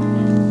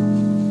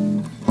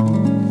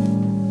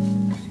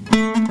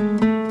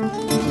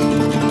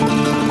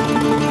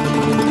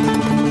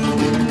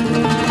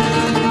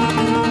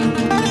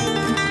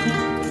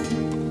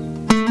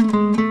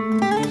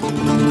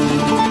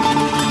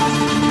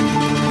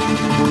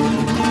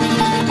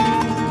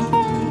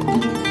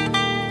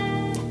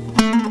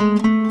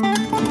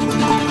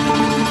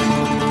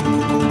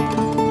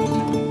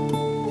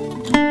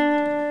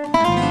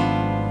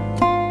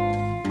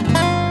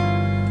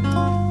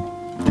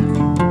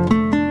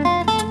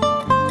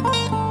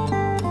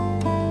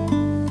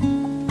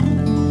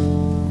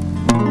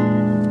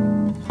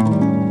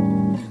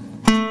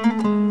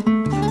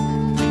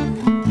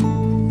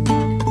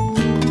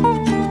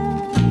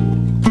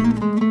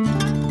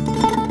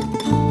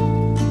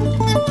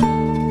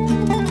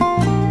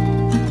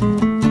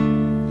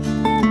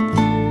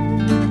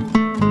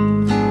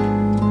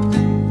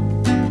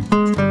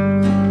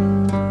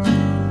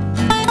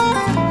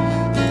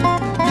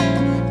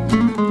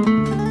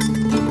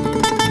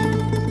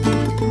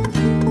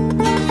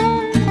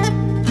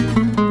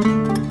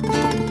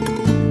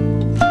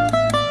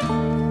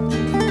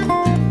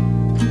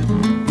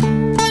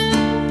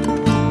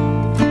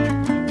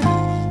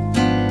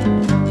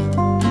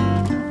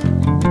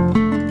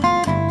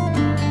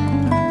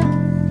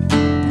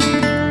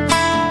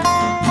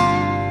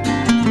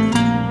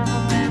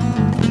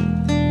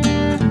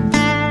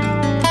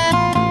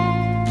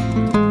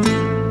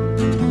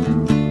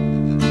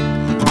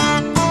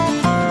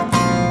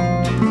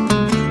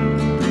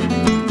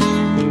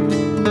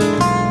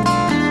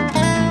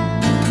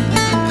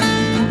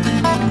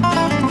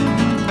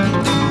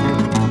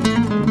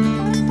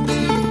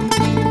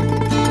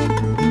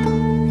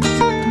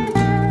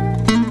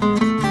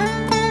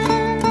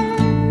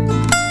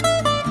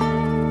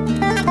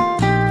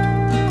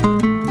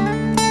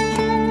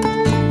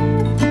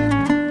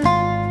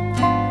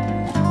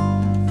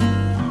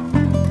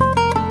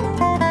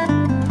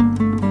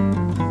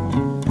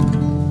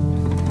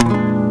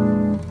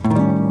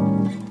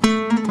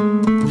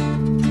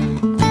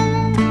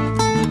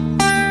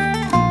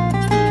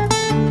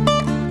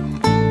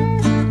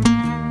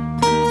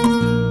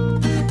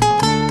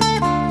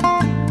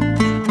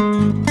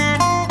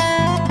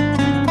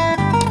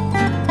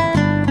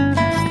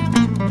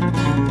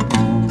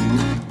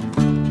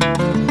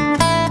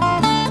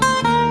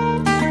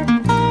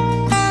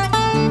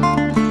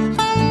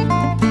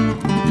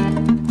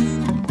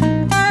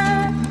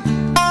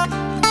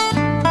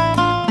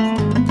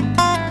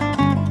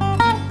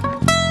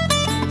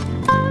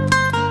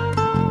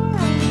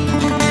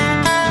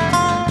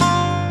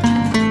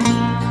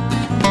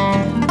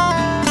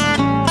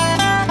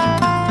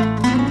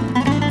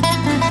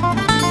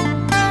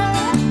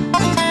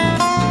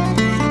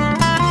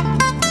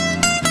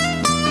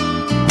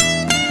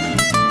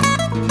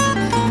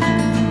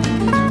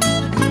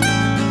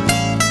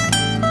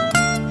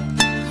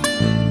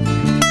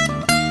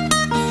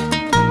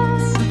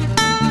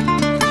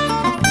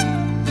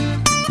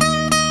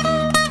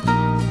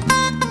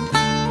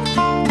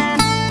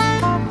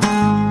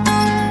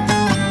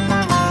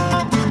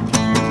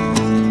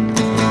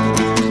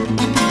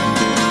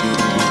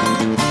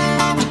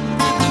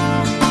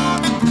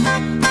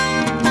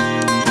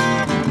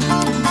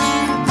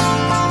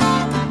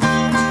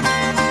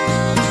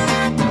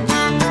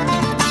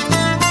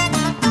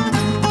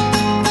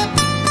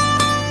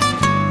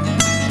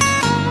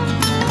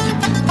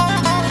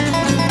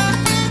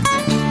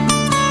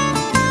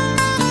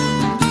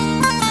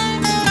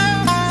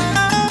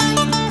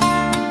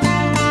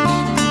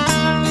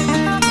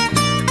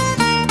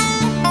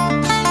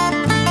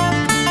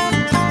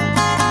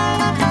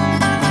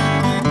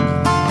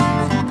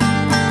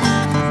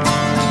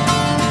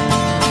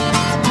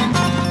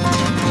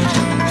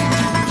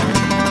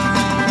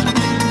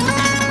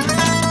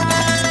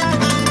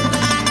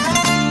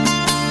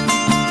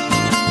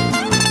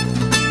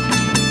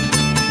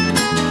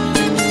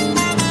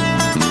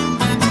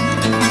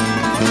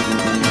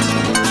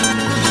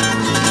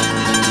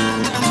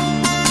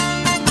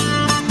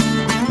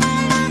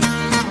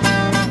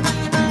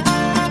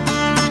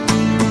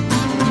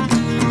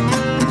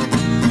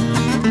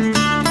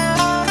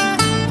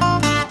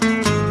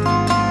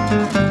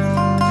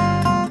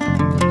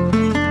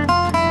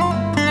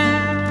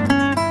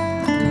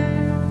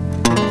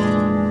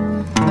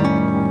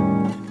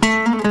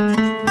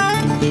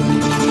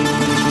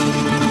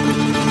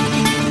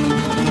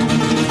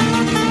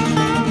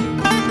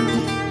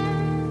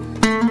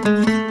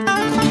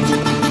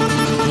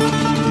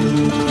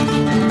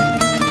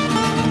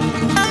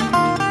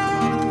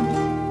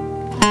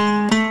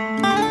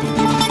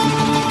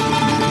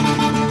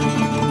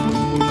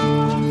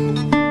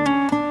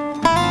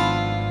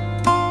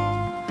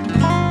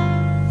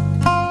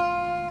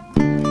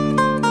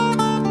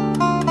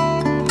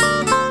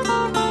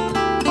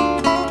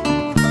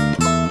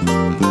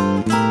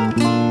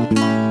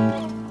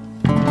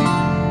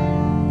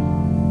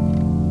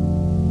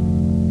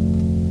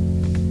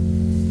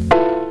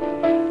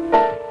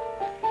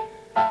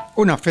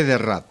 Una fe de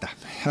rata.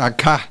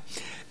 Acá,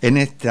 en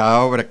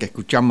esta obra que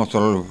escuchamos,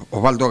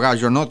 Osvaldo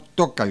Gallo no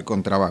toca el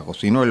contrabajo,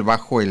 sino el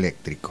bajo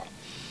eléctrico.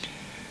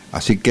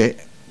 Así que,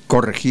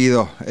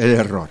 corregido el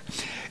error.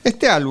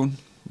 Este álbum,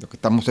 lo que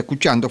estamos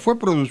escuchando, fue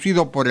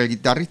producido por el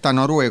guitarrista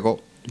noruego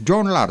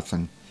John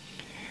Larsen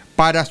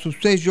para su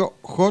sello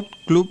Hot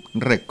Club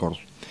Records,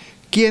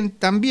 quien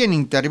también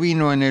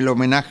intervino en el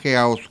homenaje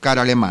a Oscar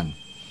Alemán.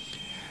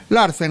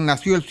 Larsen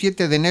nació el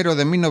 7 de enero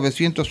de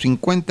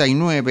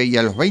 1959 y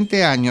a los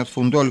 20 años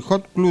fundó el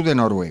Hot Club de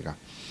Noruega,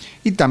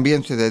 y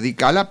también se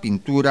dedica a la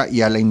pintura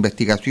y a la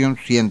investigación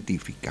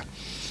científica.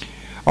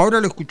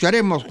 Ahora lo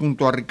escucharemos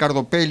junto a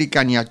Ricardo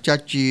Pelican y a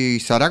Chachi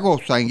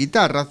Zaragoza en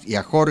guitarras y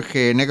a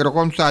Jorge Negro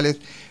González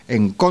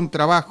en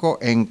contrabajo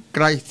en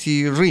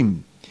Crazy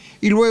Rim.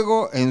 Y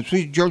luego en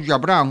Sweet Georgia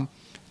Brown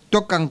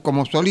tocan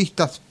como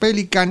solistas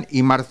Pelican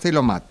y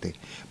Marcelo Mate,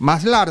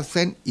 más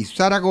Larsen y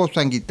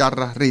Zaragoza en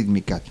guitarras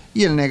rítmicas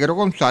y el Negro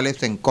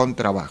González en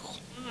contrabajo.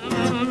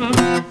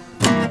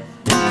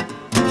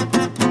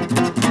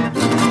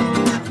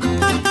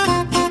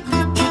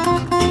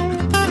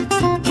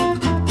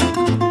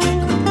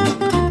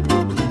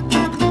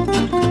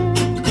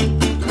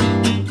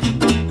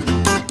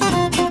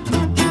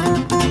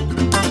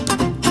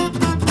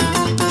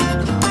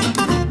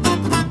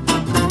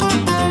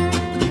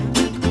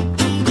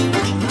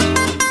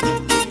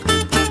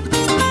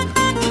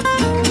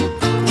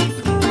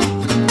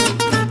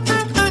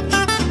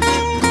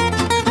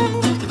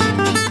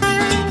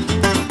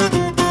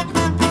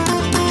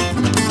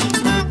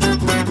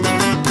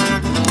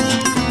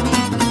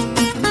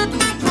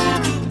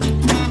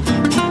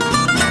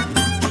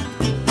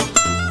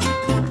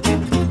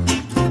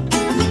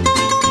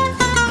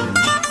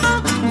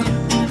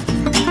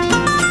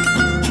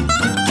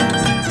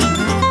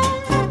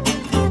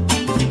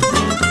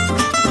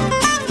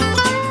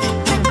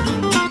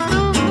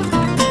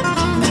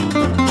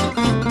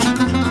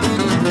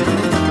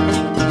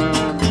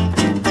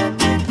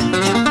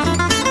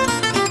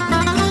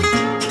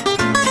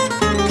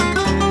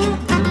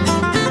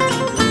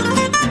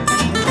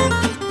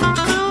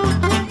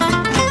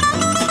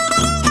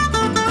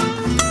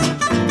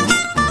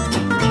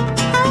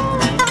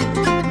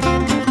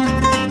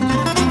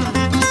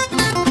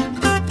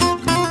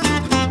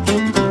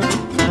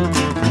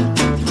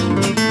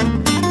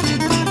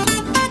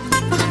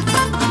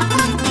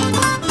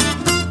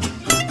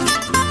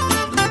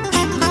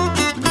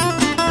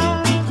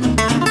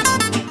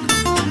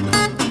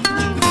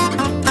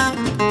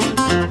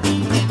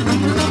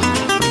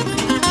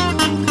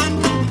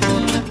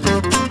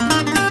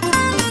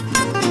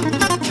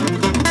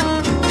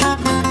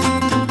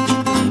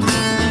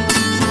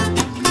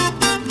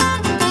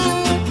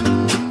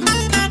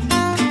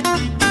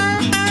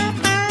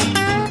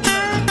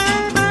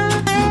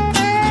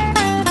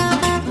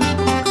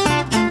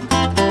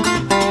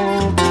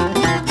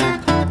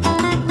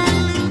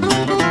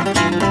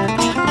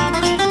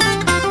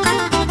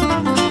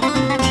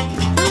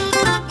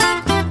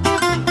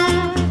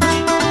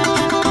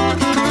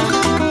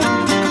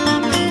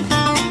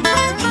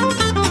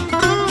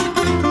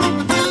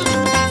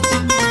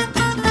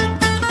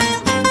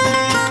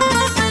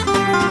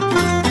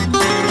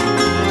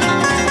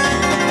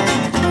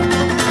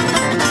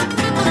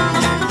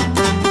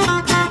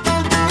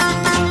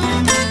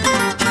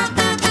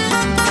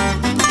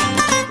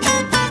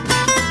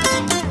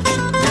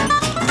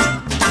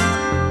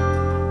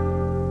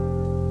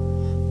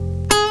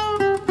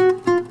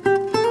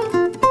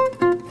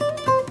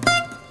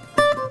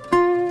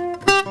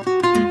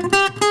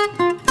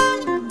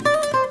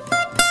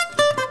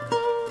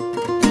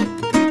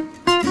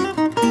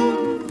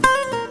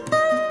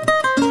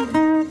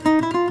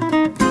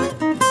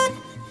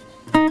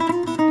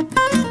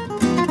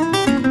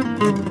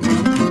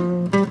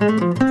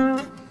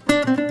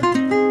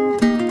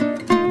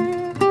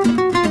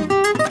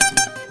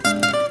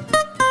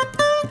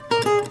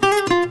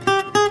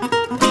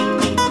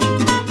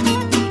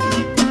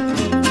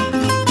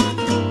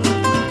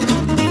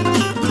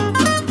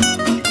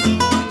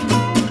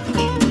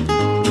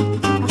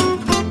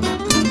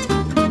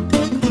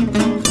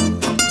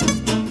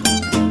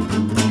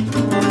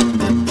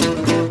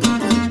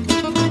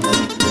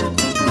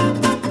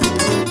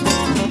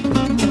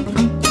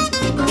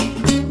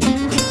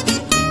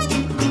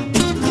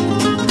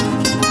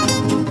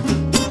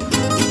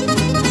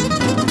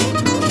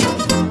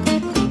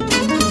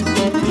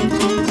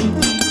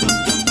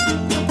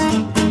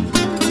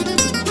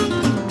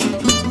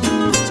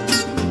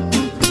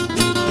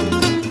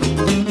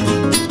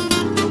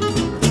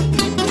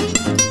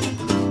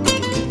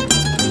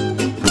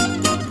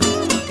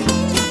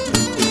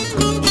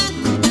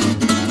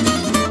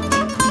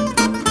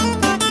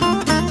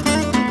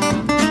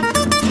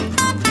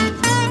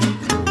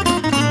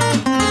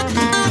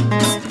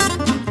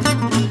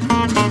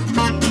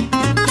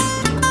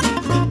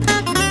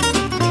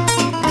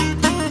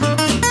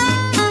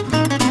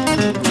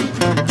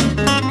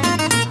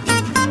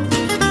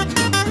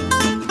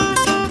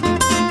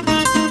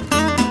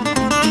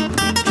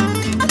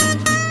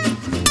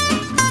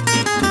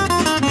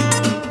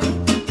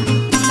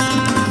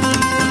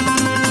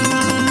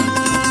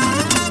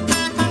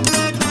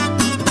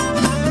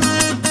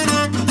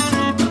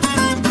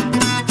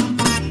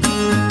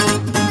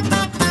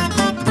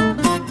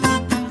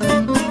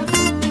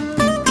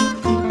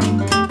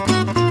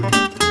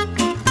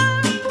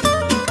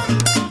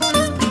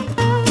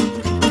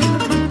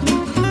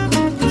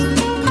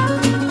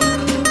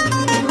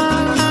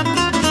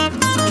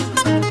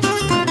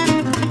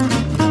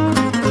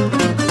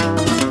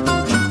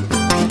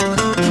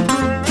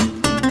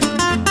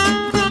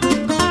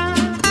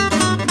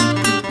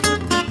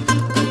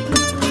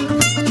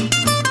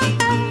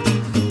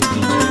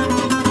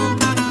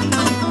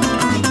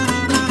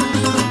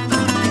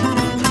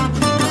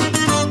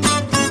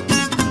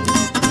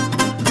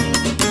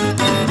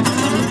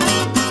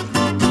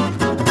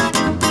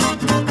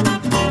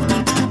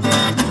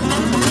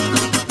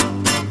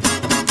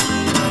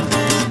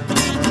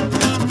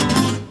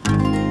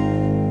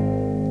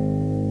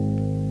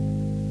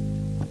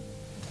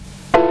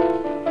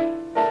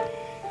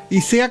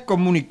 Y se ha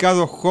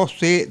comunicado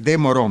José de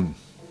Morón.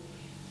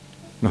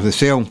 Nos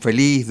desea un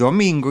feliz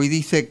domingo y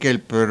dice que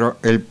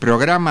el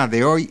programa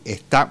de hoy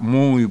está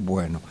muy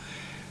bueno.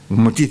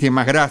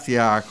 Muchísimas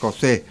gracias,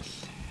 José.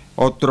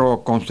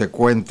 Otro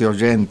consecuente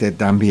oyente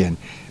también.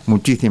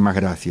 Muchísimas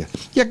gracias.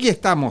 Y aquí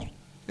estamos,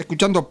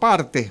 escuchando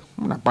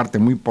una parte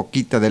muy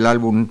poquita del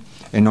álbum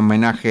en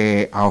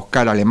homenaje a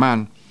Oscar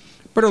Alemán,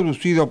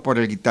 producido por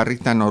el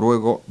guitarrista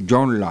noruego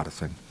John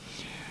Larsen.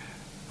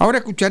 Ahora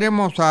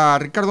escucharemos a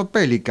Ricardo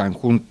Pelican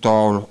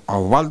junto a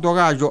Osvaldo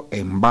Gallo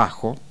en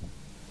bajo,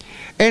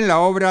 en la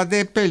obra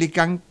de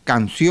Pelican,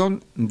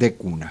 Canción de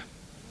Cuna.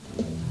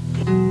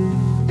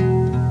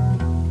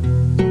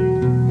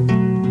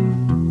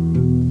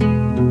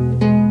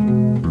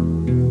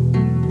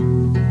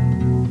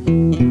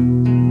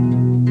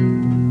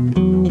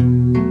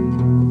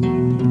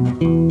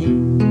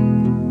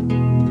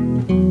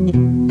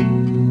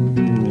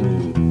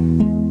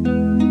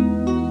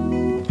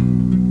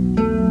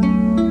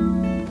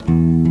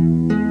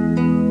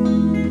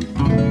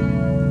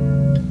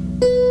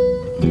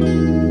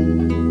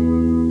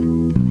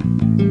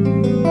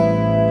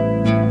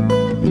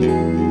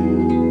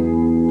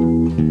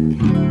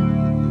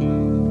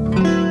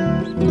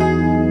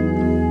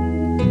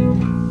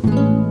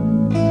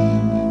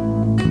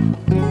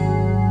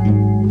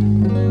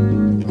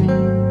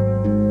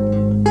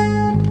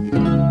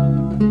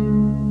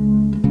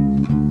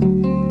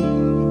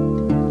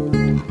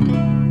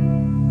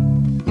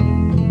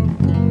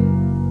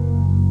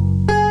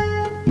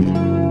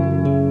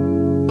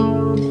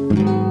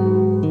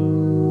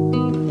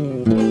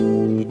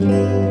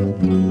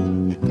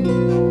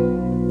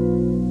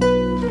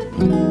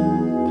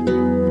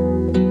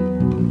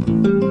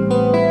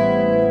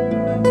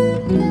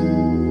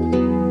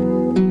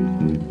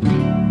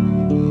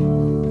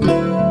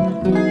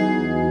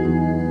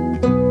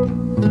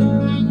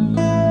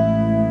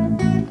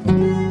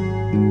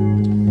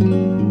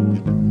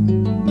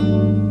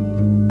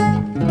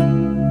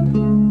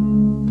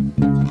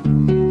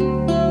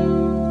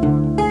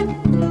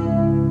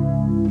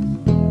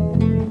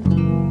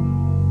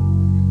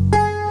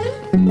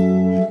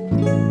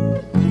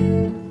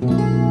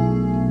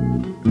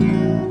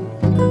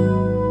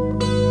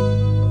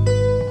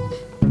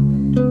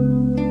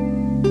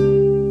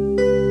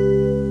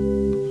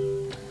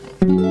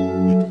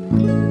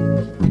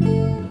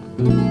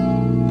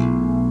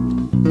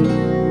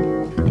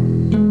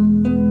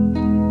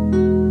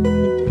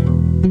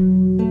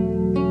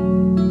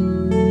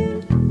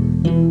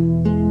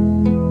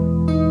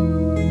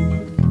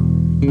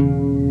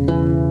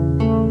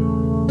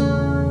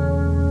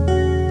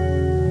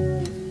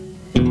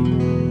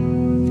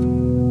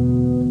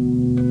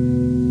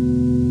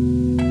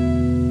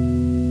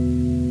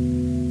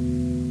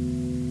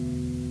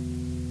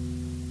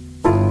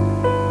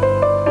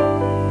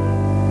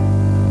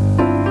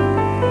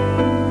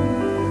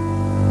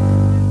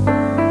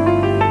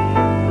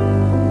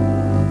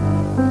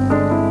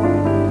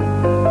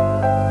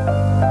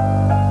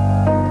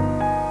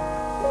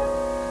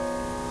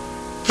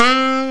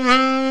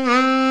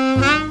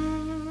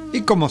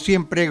 Como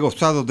siempre, he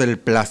gozado del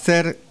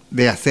placer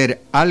de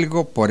hacer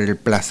algo por el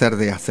placer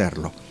de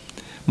hacerlo.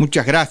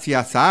 Muchas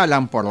gracias a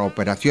Alan por la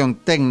operación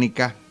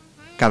técnica,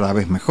 cada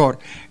vez mejor.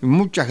 Y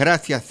muchas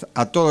gracias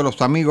a todos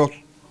los amigos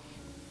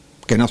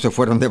que no se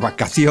fueron de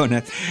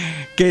vacaciones,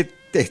 que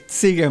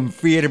siguen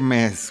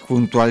firmes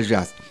junto al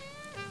jazz.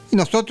 Y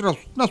nosotros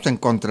nos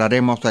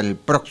encontraremos el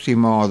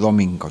próximo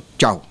domingo.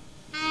 Chao.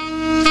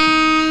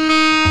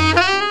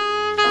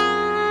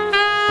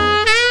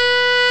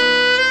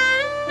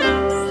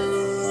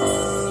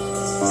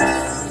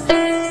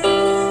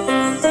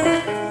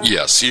 Y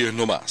así es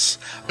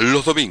nomás,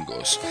 los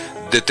domingos,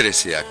 de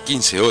 13 a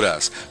 15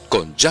 horas,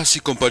 con Jazz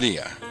y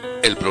Compañía,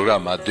 el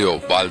programa de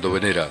Osvaldo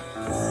Venera.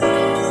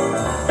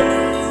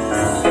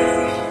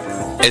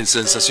 En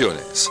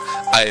Sensaciones,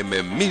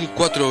 AM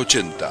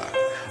 1480,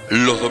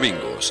 los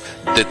domingos,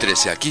 de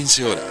 13 a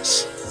 15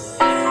 horas.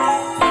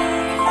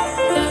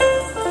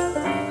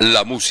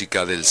 La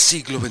música del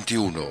siglo XXI.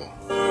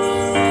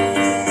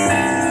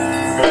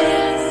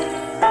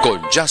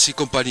 Con Jazz y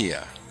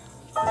Compañía.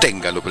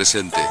 Téngalo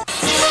presente.